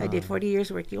 Yeah. So I did 40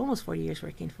 years working, almost 40 years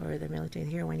working for the military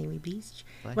here at Wanimi Beach,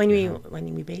 Bless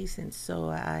Wanimi Base, and so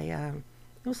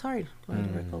it was hard going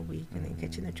to work all week and then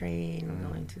catching the train and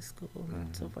going to school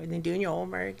and so forth, and then doing your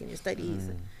homework and your studies.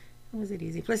 It wasn't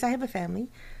easy. Plus, I have a family.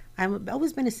 I've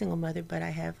always been a single mother, but I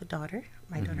have a daughter.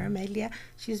 My daughter Amelia,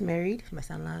 she's married. My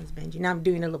son-in-law is Benji. Now I'm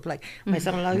doing a look like my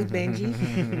son-in-law is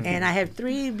Benji, and I have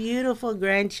 3 beautiful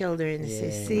grandchildren: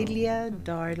 Cecilia,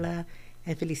 Darla,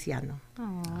 and Feliciano.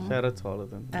 Aw. Shout out to all of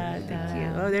them. Thank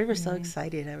you. Oh, they were so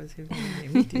excited. I was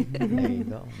me too. There you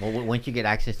go. Well, once you get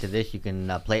access to this, you can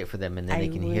play it for them, and then they I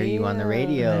can hear you on the will.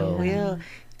 radio. I will.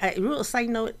 Real side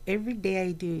note: every day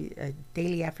I do a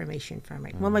daily affirmation from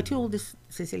my. Well, my 2 oldest,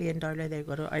 Cecilia and Darla, they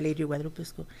go to Our Lady of Guadalupe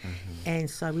School, and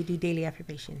so we do daily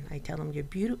affirmation. I tell them you're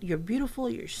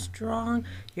beautiful, you're strong,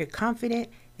 you're confident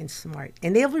and smart,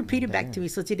 and they'll repeat it back to me.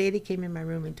 So today they came in my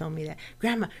room and told me that,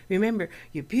 Grandma, remember,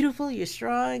 you're beautiful, you're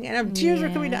strong, and tears were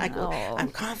coming down. I go, I'm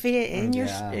confident and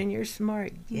you're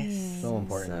smart. Yes, So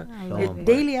important. I So love important.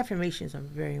 daily affirmations are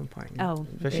very important. Oh,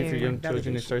 Especially for very. young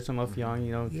children, it starts them off young,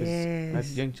 you know, because Yes.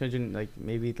 as young children, like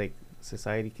maybe like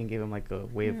society can give them like a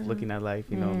way of looking at life,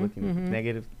 you know, looking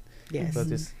negative. Yes. But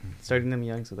just starting them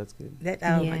young, so that's good. That it's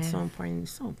so Yes. important.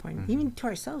 It's so important. Even to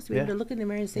ourselves, to be able to look in the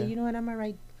mirror and say, you know what, I'm all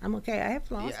right. I'm okay. I have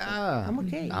flaws. but Yeah. I'm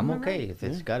okay. I'm all okay. right. If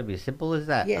it's got to be as simple as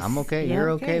that. Yes. I'm okay. Yeah. You're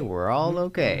Okay. okay. We're all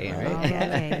okay. We're Right? all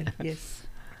Okay. Yes.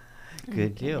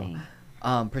 Good deal.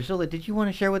 Okay. Priscilla, did you want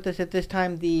to share with us at this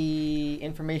time the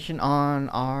information on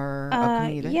our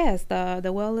upcoming event? Yes, the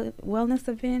wellness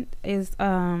event is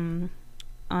on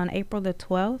April the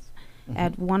 12th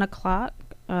at 1 o'clock,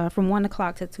 from 1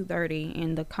 o'clock to 2:30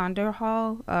 in the Condor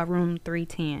Hall, room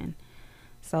 310.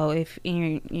 So if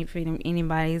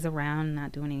anybody's around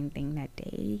not doing anything that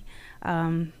day,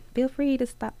 feel free to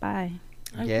stop by.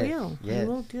 I Yes, will. yes. I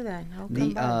will do that. I'll come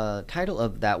The by. title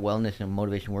of that wellness and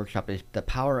motivation workshop is The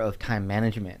Power of Time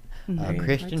Management. Very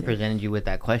Christian important. presented you with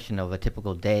that question of a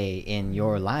typical day in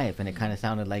your life, and it kind of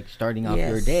sounded like starting off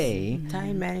your Yes. day.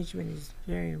 Time management is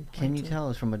very important. Can you tell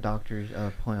us from a doctor's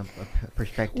point of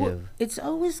perspective? Well, it's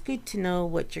always good to know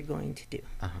what you're going to do,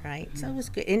 right? It's always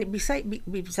good. And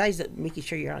besides making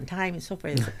sure you're on time and so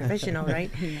forth as a professional, right?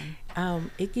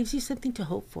 It gives you something to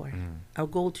hope for, a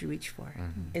goal to reach for.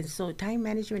 And so time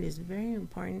management is very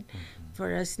important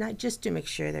for us, not just to make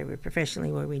sure that we're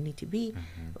professionally where we need to be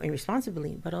and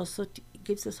responsibly, but also it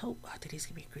gives us hope. Oh, today's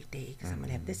going to be a great day because I'm going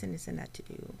to have this and this and that to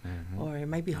do. Or it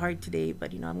might be hard today,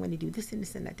 but, I'm going to do this and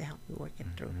this and that to help me work it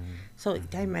through. So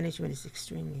time management is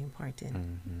extremely important.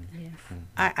 Yes.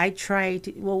 I try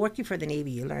to, working for the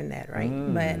Navy, you learn that, right?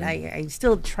 But I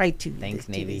still try to. Thanks,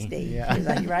 to Navy. this day,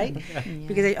 Yeah. right? Yeah.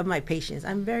 Because of my patients.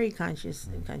 I'm very conscientious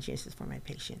for my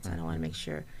patients. I don't want to make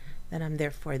sure that I'm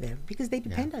there for them because they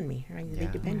depend on me, right? They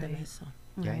Yeah. depend on us. So,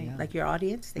 Yeah, yeah. like your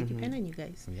audience, they depend on you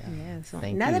guys. Yeah. Yes. So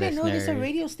Thank now you, that I know there's a listeners.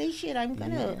 radio station, I'm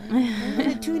gonna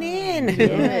tune in.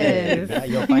 Yes. Yeah,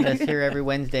 you'll find us here every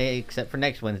Wednesday, except for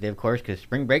next Wednesday, of course, because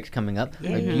spring break's coming up.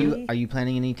 Yay. Are you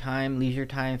planning any time, leisure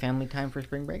time, family time for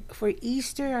spring break? For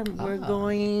Easter, we're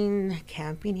going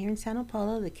camping here in San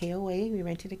Paulo, the KOA. We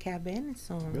rented a cabin,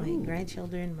 so my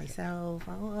grandchildren, myself.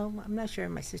 I'm not sure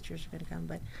if my sisters are going to come,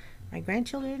 but my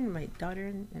grandchildren, my daughter,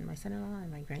 and my son-in-law,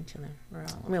 and my grandchildren. We're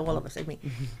all, I mean, all of us. I mean,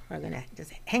 we're gonna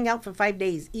just hang out for 5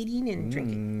 days, eating and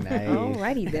drinking. Nice.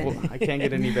 Alrighty then. Well, I can't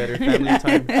get any better. Family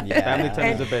time. Yeah. Family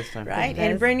time is the best time. Right, That's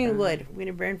and burning fun. wood. We're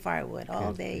gonna burn firewood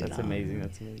all day. That's long. amazing.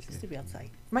 That's amazing. Just to be outside.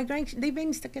 My they've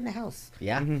been stuck in the house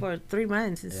Yeah. Mhm. for 3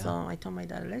 months, and Yeah. so I told my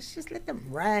daughter, let's just let them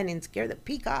run and scare the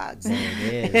peacocks. There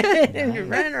it is. and Nice.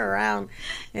 run around.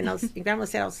 And grandma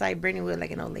sat outside burning wood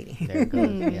like an old lady. There it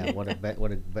goes. Yeah.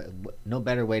 No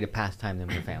better way to pass time than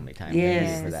with family time.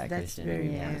 Yes, For that, that's Christian.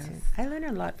 very Yeah. important. I learned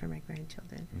a lot from my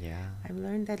grandchildren. Yeah. I've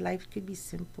learned that life could be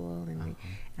simple, and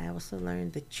Uh-huh. I also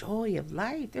learned the joy of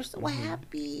life. They're so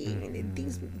happy, and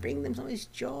things bring them so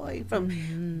much joy, from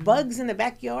bugs in the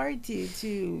backyard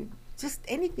to just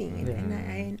anything.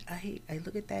 And I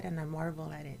look at that and I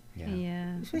marvel at it, Yeah.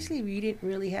 Yeah. especially if you didn't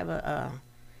really have a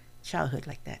childhood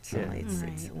like that. So Yeah. it's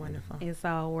Right. wonderful. It's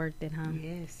all worth it, huh?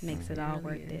 Yes, Makes it all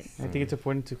really worth is. it. I think it's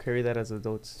important to carry that as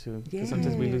adults too, because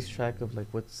sometimes we lose Yes. track of like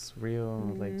what's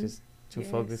real, like Mhm. just to Yes.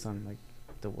 focus on like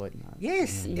the whatnot.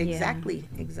 Yes, Yeah. exactly,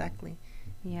 exactly.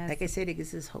 Yes. Like I said, it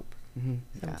gives us hope. Mm-hmm.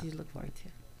 Something Yeah. to look forward to.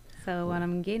 So what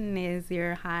I'm getting is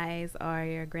your highs are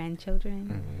your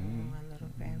grandchildren, My little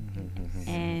grandbabies.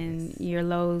 and your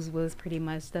lows was pretty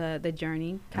much the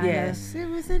journey. Kind Yes, it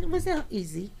was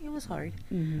easy. It was hard,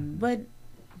 Mm-hmm. but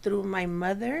through my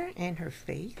mother and her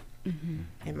faith, Mm-hmm.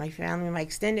 and my family, my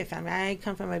extended family. I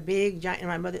come from a big giant, and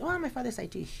my mother, my father's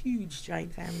side too, a huge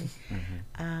giant family.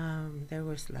 There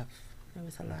was love. There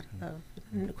was a lot of love,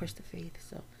 and of course the faith.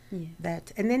 So Yeah.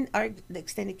 that, and then the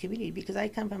extended community, because I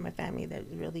come from a family that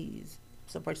really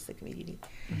supports the community.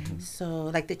 So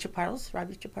like the Chaparros,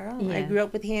 Robbie Chaparro, I Yeah. grew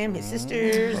up with him, his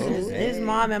sisters, his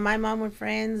mom, and my mom were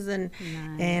friends, and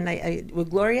Nice. and I with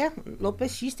Gloria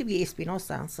Lopez, she used to be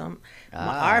Espinosa. So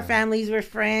Ah. our families were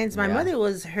friends. My Yeah. mother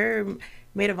was her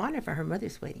maid of honor for her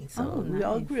mother's wedding. So Oh, we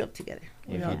all nice. grew up together.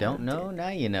 We If all you grew don't up know, together. now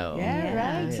you know. Yeah,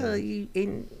 Yeah. right. So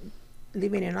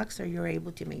living in Oxford, you're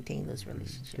able to maintain those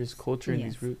relationships. There's culture in Yes.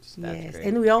 these roots. That's Yes, great.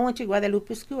 and we all went to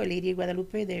Guadalupe School, Lady of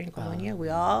Guadalupe there in Colonia. We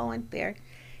all went there.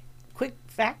 Quick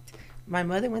fact, my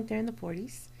mother went there in the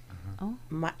 40s. Oh.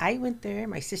 I went there,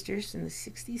 my sisters in the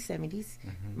 60s, 70s.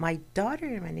 My daughter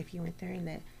and my nephew went there in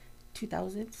the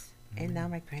 2000s. And now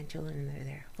my grandchildren are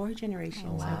there. 4 generations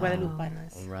Oh, of wow.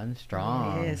 Guadalupanas. Run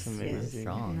strong. Yes, That's yes. amazing.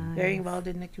 Strong. Nice. Very involved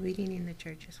in the community and in the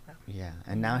church as well. Yeah,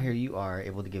 and now here you are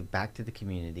able to give back to the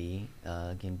community.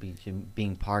 Again,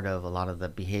 being part of a lot of the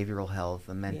behavioral health,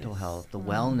 the mental Yes. health, the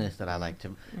wellness that I like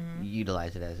to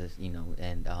utilize it as,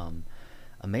 and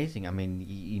amazing. I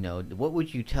mean, what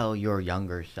would you tell your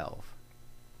younger self?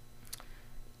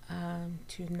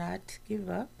 To not give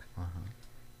up,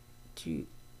 to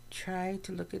try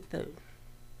to look at the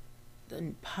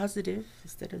positive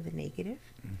instead of the negative,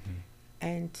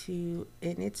 and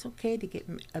it's okay to get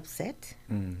upset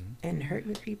and hurt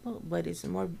with people, but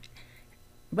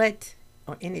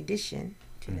in addition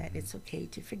to that, it's okay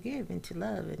to forgive and to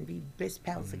love and be best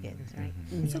pals again, right?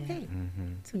 It's Yeah. okay.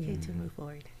 It's okay to move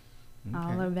forward.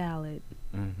 All are valid.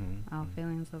 Mm-hmm. All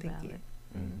feelings are Thank you. valid.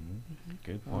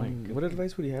 Good point. Good What point.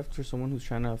 advice would you have for someone who's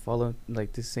trying to follow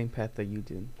like the same path that you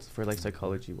did for like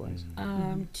psychology wise?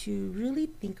 To really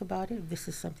think about it, if this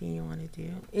is something you want to do.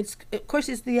 Of course,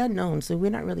 it's the unknown, so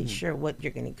we're not really sure what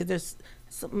you're going to, because there's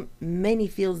so many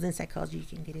fields in psychology you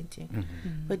can get into.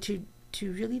 But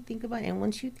to really think about it, and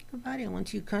once you think about it, and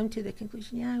once you come to the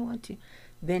conclusion, yeah, I want to,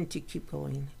 then to keep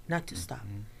going, not to stop,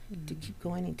 to keep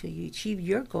going until you achieve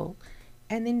your goal,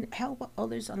 and then help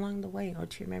others along the way, or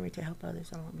to remember to help others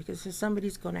along, because if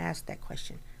somebody's going to ask that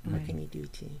question, what can you do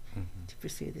to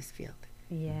pursue this field?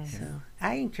 Yes. So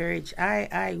I encourage,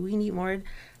 we need more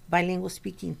bilingual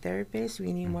speaking therapists.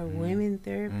 We need more women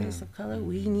therapists of color.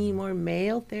 We need more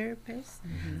male therapists,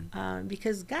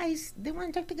 because guys, they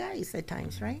want to talk to guys at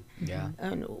times, right? Yeah.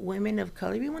 And women of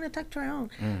color, we want to talk to our own.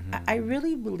 I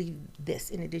really believe this.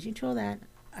 In addition to all that,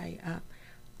 I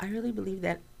really believe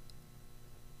that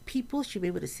people should be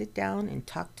able to sit down and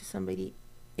talk to somebody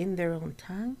in their own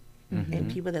tongue,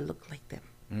 and people that look like them.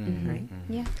 Right?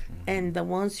 Yeah. And the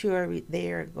ones who are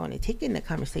they are going to take in the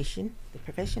conversation, the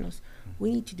professionals,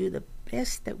 we need to do the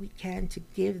best that we can to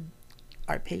give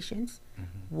our patients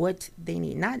what they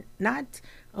need. Not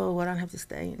oh, well, I don't have to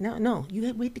stay. No, we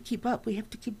have to keep up. We have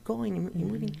to keep going and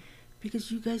moving,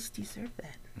 because you guys deserve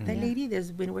that. That lady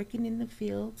that's been working in the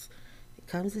fields,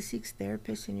 comes to seek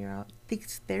therapist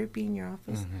seeks therapy in your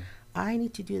office. I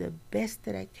need to do the best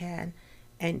that I can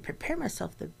and prepare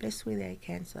myself the best way that I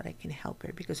can so that I can help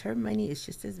her, because her money is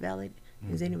just as valid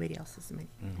as anybody else's money.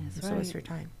 That's So is right. her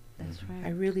time. That's I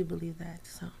right. really believe that.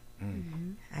 So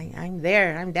I'm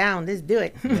there. I'm down. Let's do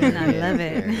it. I love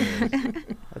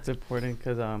it. That's important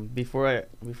because before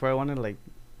I wanted like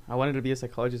I wanted to be a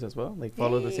psychologist as well, like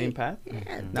follow the same path.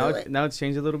 Yeah, Now it's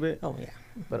changed a little bit. Oh yeah.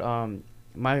 But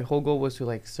my whole goal was to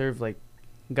like serve like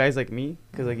guys like me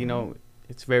because like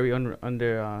it's very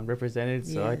under represented.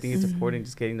 So I think it's important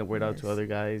just getting the word out to other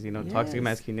guys. Toxic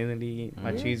masculinity,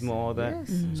 machismo, all that.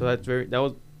 So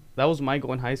that was my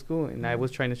goal in high school, and I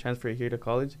was trying to transfer it here to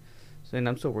college. So and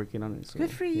I'm still working on it. So, Good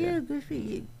for you. Good for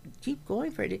you. Keep going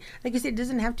for it. Like I said, it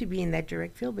doesn't have to be in that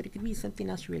direct field, but it could be something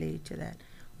else related to that,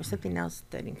 or something else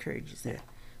that encourages that.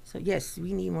 So yes,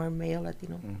 we need more male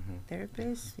Latino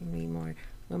therapists. We need more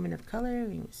women of color,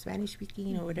 Spanish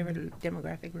speaking, or whatever the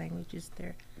demographic language is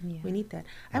there. Yeah. We need that.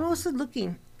 I'm also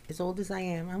looking, as old as I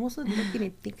am, I'm also looking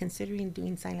at considering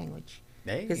doing sign language,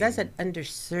 because that's an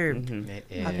underserved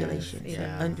population.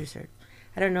 Yeah. So underserved.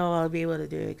 I don't know if I'll be able to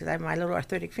do it because I have my little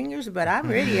arthritic fingers, but I'm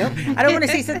ready. I don't want to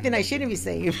say something I shouldn't be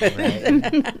saying, but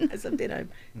that's something I'm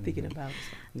thinking about.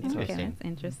 So. Okay, that's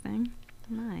interesting.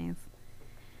 Nice.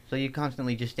 So you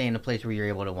constantly just stay in a place where you're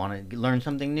able to want to learn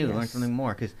something new, learn something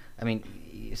more. Because, I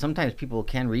mean, sometimes people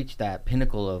can reach that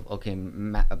pinnacle of, okay,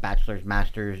 a bachelor's,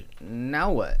 master's,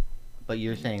 now what? But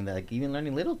you're saying that, like, even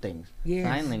learning little things,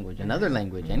 sign language, another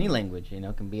language, any language,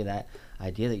 can be that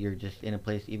idea that you're just in a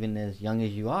place, even as young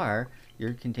as you are,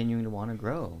 you're continuing to want to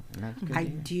grow. And that's good. I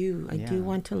do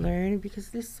want to learn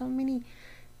because there's so many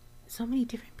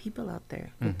different people out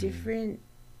there with different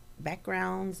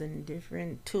backgrounds and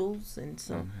different tools, and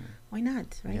so why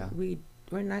not, right? Yeah.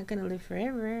 We're not going to live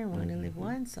forever. We're going to live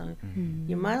once, so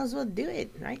you might as well do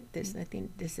it, right? I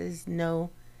think this is no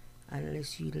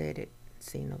unless you let it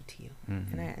say no to you.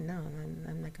 And I'm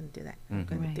not going to do that. I'm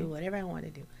going to do whatever I want to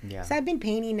do. So I've been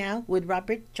painting now with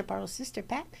Robert Chaparro's sister,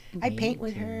 Pat. I paint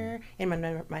with her and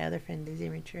my other friend, Lizzie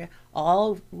Ventura,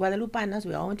 all Guadalupanas.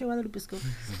 We all went to Guadalupe school.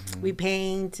 We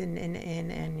paint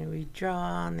and we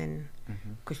draw, and then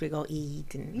of course we go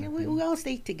eat, and we all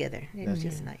stay together. It was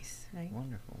just nice, right?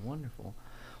 Wonderful.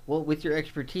 Well, with your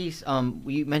expertise,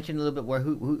 you mentioned a little bit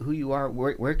who you are.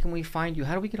 Where can we find you?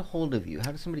 How do we get a hold of you?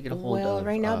 How does somebody get a hold of you? Well,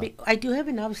 right now, I do have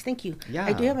an office. Thank you. Yeah.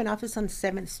 I do have an office on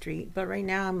 7th Street, but right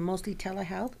now I'm mostly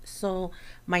telehealth. So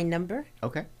my number,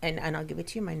 and I'll give it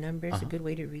to you. My number is a good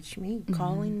way to reach me,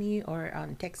 calling me or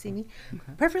texting me.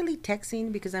 Preferably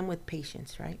texting because I'm with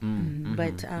patients, right?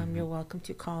 But you're welcome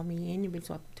to call me. Anybody's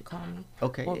welcome to call me.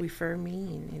 Okay. Or refer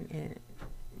me.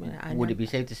 Would it be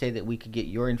safe to say that we could get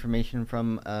your information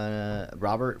from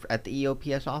Robert at the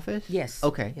EOPS office? Yes.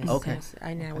 Okay. Yes, okay. Yes.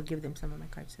 And I will give them some of my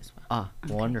cards as well.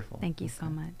 Wonderful. Thank you so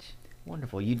much.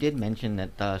 Wonderful. You did mention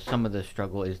that some of the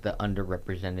struggle is the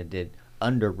underrepresented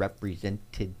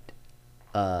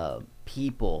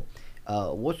people.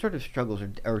 What sort of struggles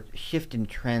or shift in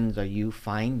trends are you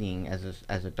finding as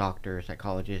a doctor,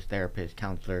 psychologist, therapist,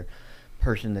 counselor,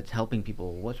 person that's helping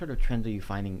people? What sort of trends are you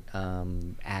finding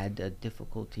add a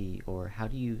difficulty, or how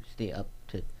do you stay up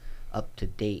to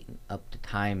date, up to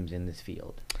times in this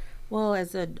field? Well,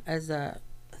 as a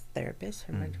therapist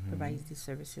who provides these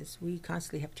services, we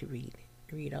constantly have to read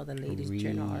all the latest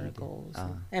journal articles.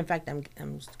 In fact, I'm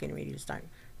just getting ready to start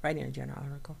writing a journal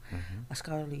article, a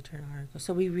scholarly journal article.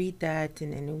 So we read that,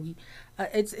 and we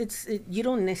you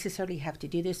don't necessarily have to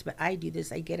do this, but I do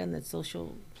this. I get on the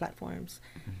social platforms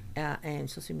and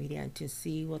social media to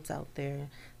see what's out there,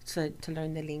 to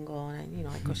learn the lingo, and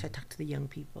of course I talk to the young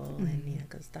people, and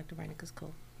because Dr. Veronica's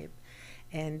cool,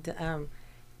 and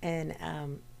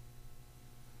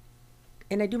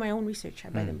I do my own research. I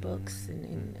buy them books,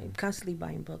 and I'm constantly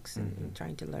buying books and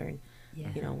trying to learn,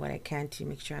 what I can to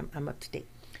make sure I'm up to date.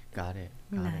 Got it.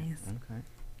 Nice. Okay.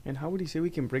 And how would you say we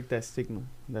can break that stigma?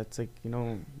 That's like,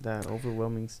 that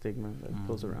overwhelming stigma that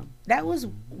goes around. That was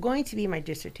going to be my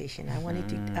dissertation. I wanted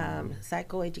to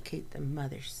psychoeducate the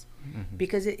mothers.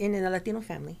 Because in a Latino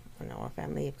family, or a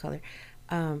family of color,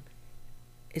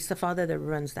 it's the father that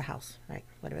runs the house, right?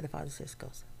 Whatever the father says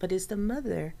goes. But it's the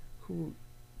mother who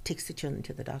takes the children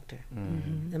to the doctor.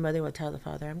 The mother will tell the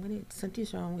father,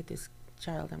 something's wrong with this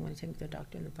child, I'm going to take him to the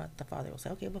doctor, and the father will say,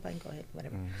 okay, well, fine, go ahead,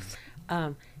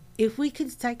 whatever. If we could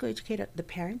psychoeducate the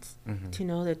parents to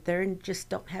know that they just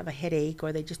don't have a headache,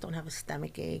 or they just don't have a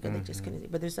stomach ache, or they're just going to,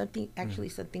 but there's something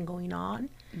going on,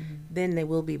 then they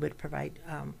will be able to provide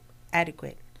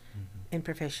adequate and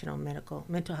professional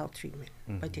mental health treatment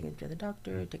by taking them to the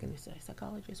doctor, taking them to a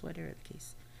psychologist, whatever the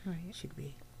case should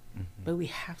be. But we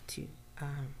have to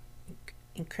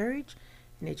encourage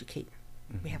and educate.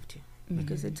 We have to.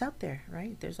 Because it's out there,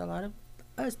 right? There's a lot of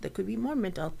us. There could be more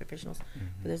mental health professionals,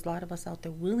 but there's a lot of us out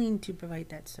there willing to provide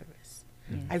that service.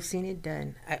 I've seen it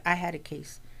done. I had a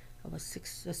case of a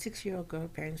 6-year-old girl. Her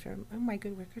parents were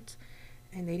migrant workers,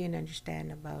 and they didn't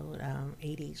understand about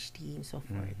ADHD and so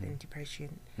forth and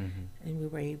depression.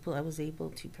 And I was able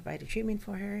to provide a treatment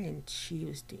for her, and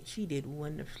she did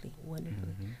wonderfully.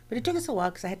 But it took us a while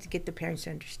because I had to get the parents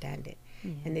to understand it.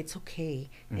 And it's okay,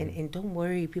 and don't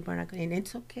worry, people are not going, and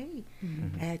it's okay.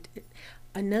 And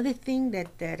another thing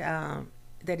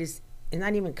that is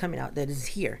not even coming out, that is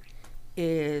here,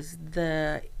 is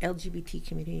the LGBT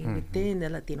community within the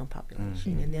Latino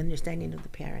population, and the understanding of the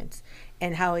parents,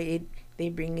 and how they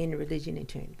bring in religion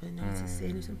into it. But no, it's a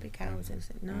sin, it's some pecados, and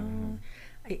no.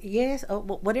 Yes,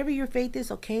 whatever your faith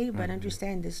is, okay, but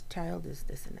understand this child is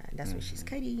this and that. That's what she's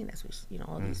studying. That's what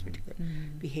all these particular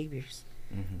behaviors.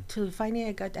 Till finally,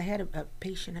 I had a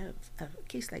patient have a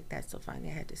case like that. So finally,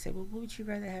 I had to say, well, would you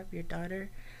rather have your daughter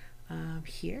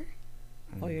here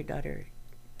or your daughter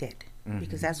dead?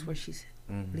 Because that's where she's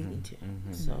leading to.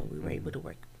 So we were able to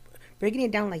work, breaking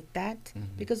it down like that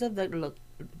because of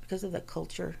the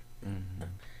culture.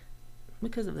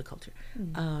 Because of the culture,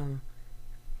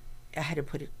 I had to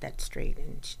put that straight,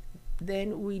 and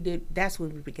then we did. That's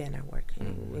when we began our work,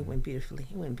 and it went beautifully.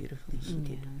 She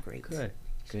did great. Good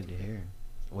to hear.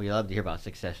 We love to hear about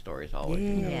success stories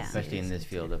always, especially in this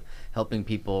field of helping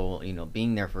people,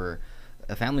 being there for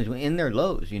families in their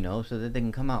lows, so that they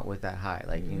can come out with that high.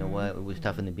 Like, you know what, it was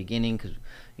tough in the beginning because,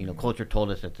 culture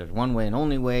told us that there's one way and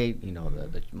only way, the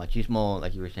machismo,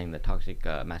 like you were saying, the toxic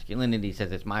masculinity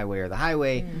says it's my way or the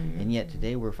highway. And yet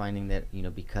today we're finding that,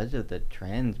 because of the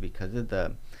trends, because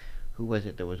of who was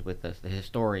it that was with us, the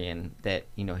historian, that,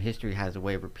 history has a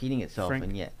way of repeating itself. Frank.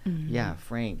 And yet,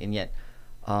 Frank, and yet,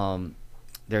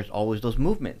 there's always those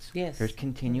movements. Yes. There's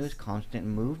continuous, constant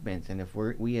movements. And if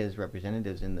we as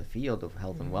representatives in the field of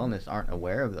health and wellness aren't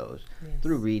aware of those,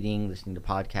 through reading, listening to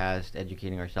podcasts,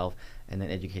 educating ourselves, and then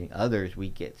educating others, we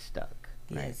get stuck.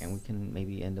 Right? Yes. And we can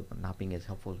maybe end up not being as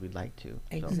helpful as we'd like to.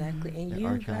 Exactly. So, and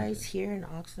you guys here in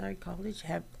Oxnard College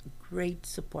have great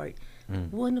support.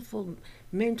 Wonderful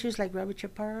mentors like Robert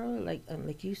Chaparro,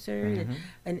 like you, sir,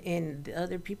 and the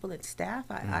other people at staff.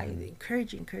 I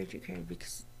encourage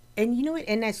because, and you know what,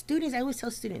 and as students, I always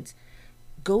tell students,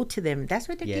 go to them. That's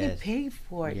what they're getting paid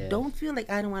for. Don't feel like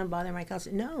I don't want to bother my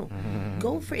counselor. No,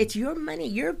 go for it. It's your money.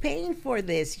 You're paying for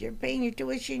this. You're paying your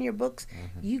tuition, your books.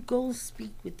 You go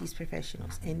speak with these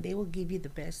professionals, and they will give you the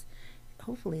best,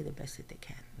 hopefully the best that they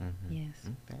can. Yes.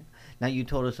 Okay. Now, you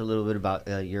told us a little bit about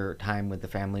your time with the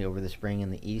family over the spring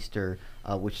and the Easter,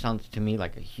 which sounds to me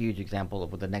like a huge example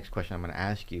of what the next question I'm going to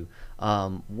ask you.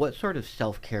 What sort of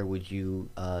self-care would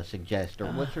you suggest, or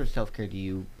what sort of self-care do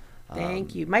you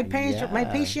Thank you. My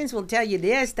patients will tell you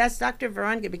this. That's Dr.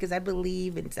 Veronica, because I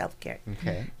believe in self-care.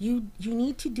 Okay. You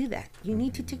need to do that. You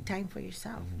need to take time for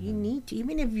yourself. You need to,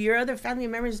 even if your other family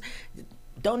members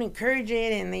don't encourage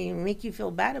it and they make you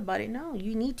feel bad about it. No,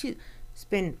 you need to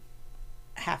spend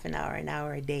half an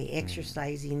hour a day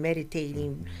exercising,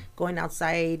 meditating, going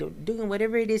outside, or doing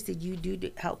whatever it is that you do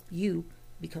to help you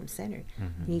become centered.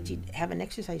 You need to have an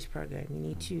exercise program. You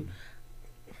need to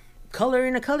color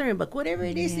in a coloring book, whatever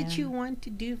it is that you want to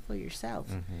do for yourself.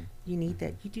 You need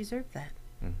that. You deserve that.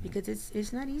 Because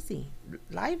it's not easy.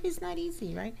 Life is not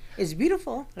easy, right? It's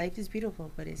beautiful. Life is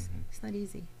beautiful, but it's not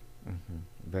easy.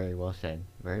 Very well said.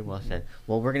 Very well said.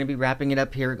 Well, we're going to be wrapping it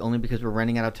up here only because we're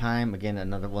running out of time. Again,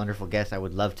 another wonderful guest. I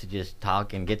would love to just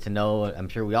talk and get to know. I'm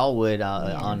sure we all would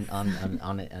on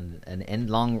an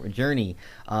end-long journey.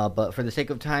 But for the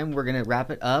sake of time, we're going to wrap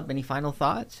it up. Any final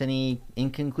thoughts? Any in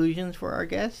conclusions for our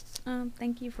guests?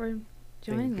 Thank you for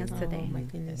joining us today. Oh my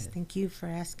goodness! Thank you for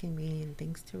asking me, and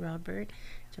thanks to Robert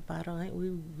Chaparro. We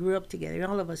grew up together.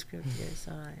 All of us grew up together.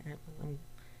 So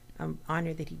I'm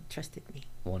honored that he trusted me.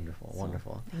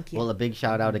 Wonderful. Thank you. Well, a big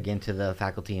shout out again to the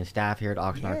faculty and staff here at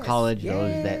Oxnard College,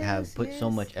 those that have put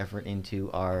so much effort into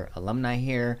our alumni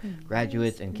here,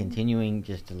 graduates, and continuing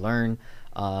just to learn.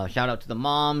 Shout out to the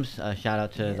moms. Shout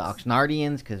out to the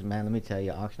Oxnardians, because man, let me tell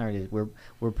you, Oxnard is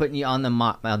we're putting you on the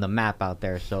map out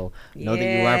there. So know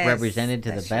that you are represented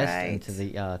to the best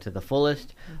and to the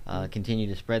fullest. Continue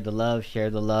to spread the love,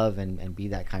 share the love, and be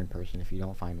that kind person if you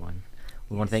don't find one.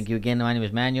 We want to thank you again. My name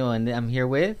is Manuel, and I'm here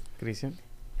with Christian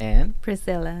and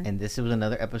Priscilla. And this was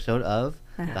another episode of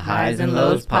the Highs and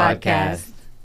Lows Podcast.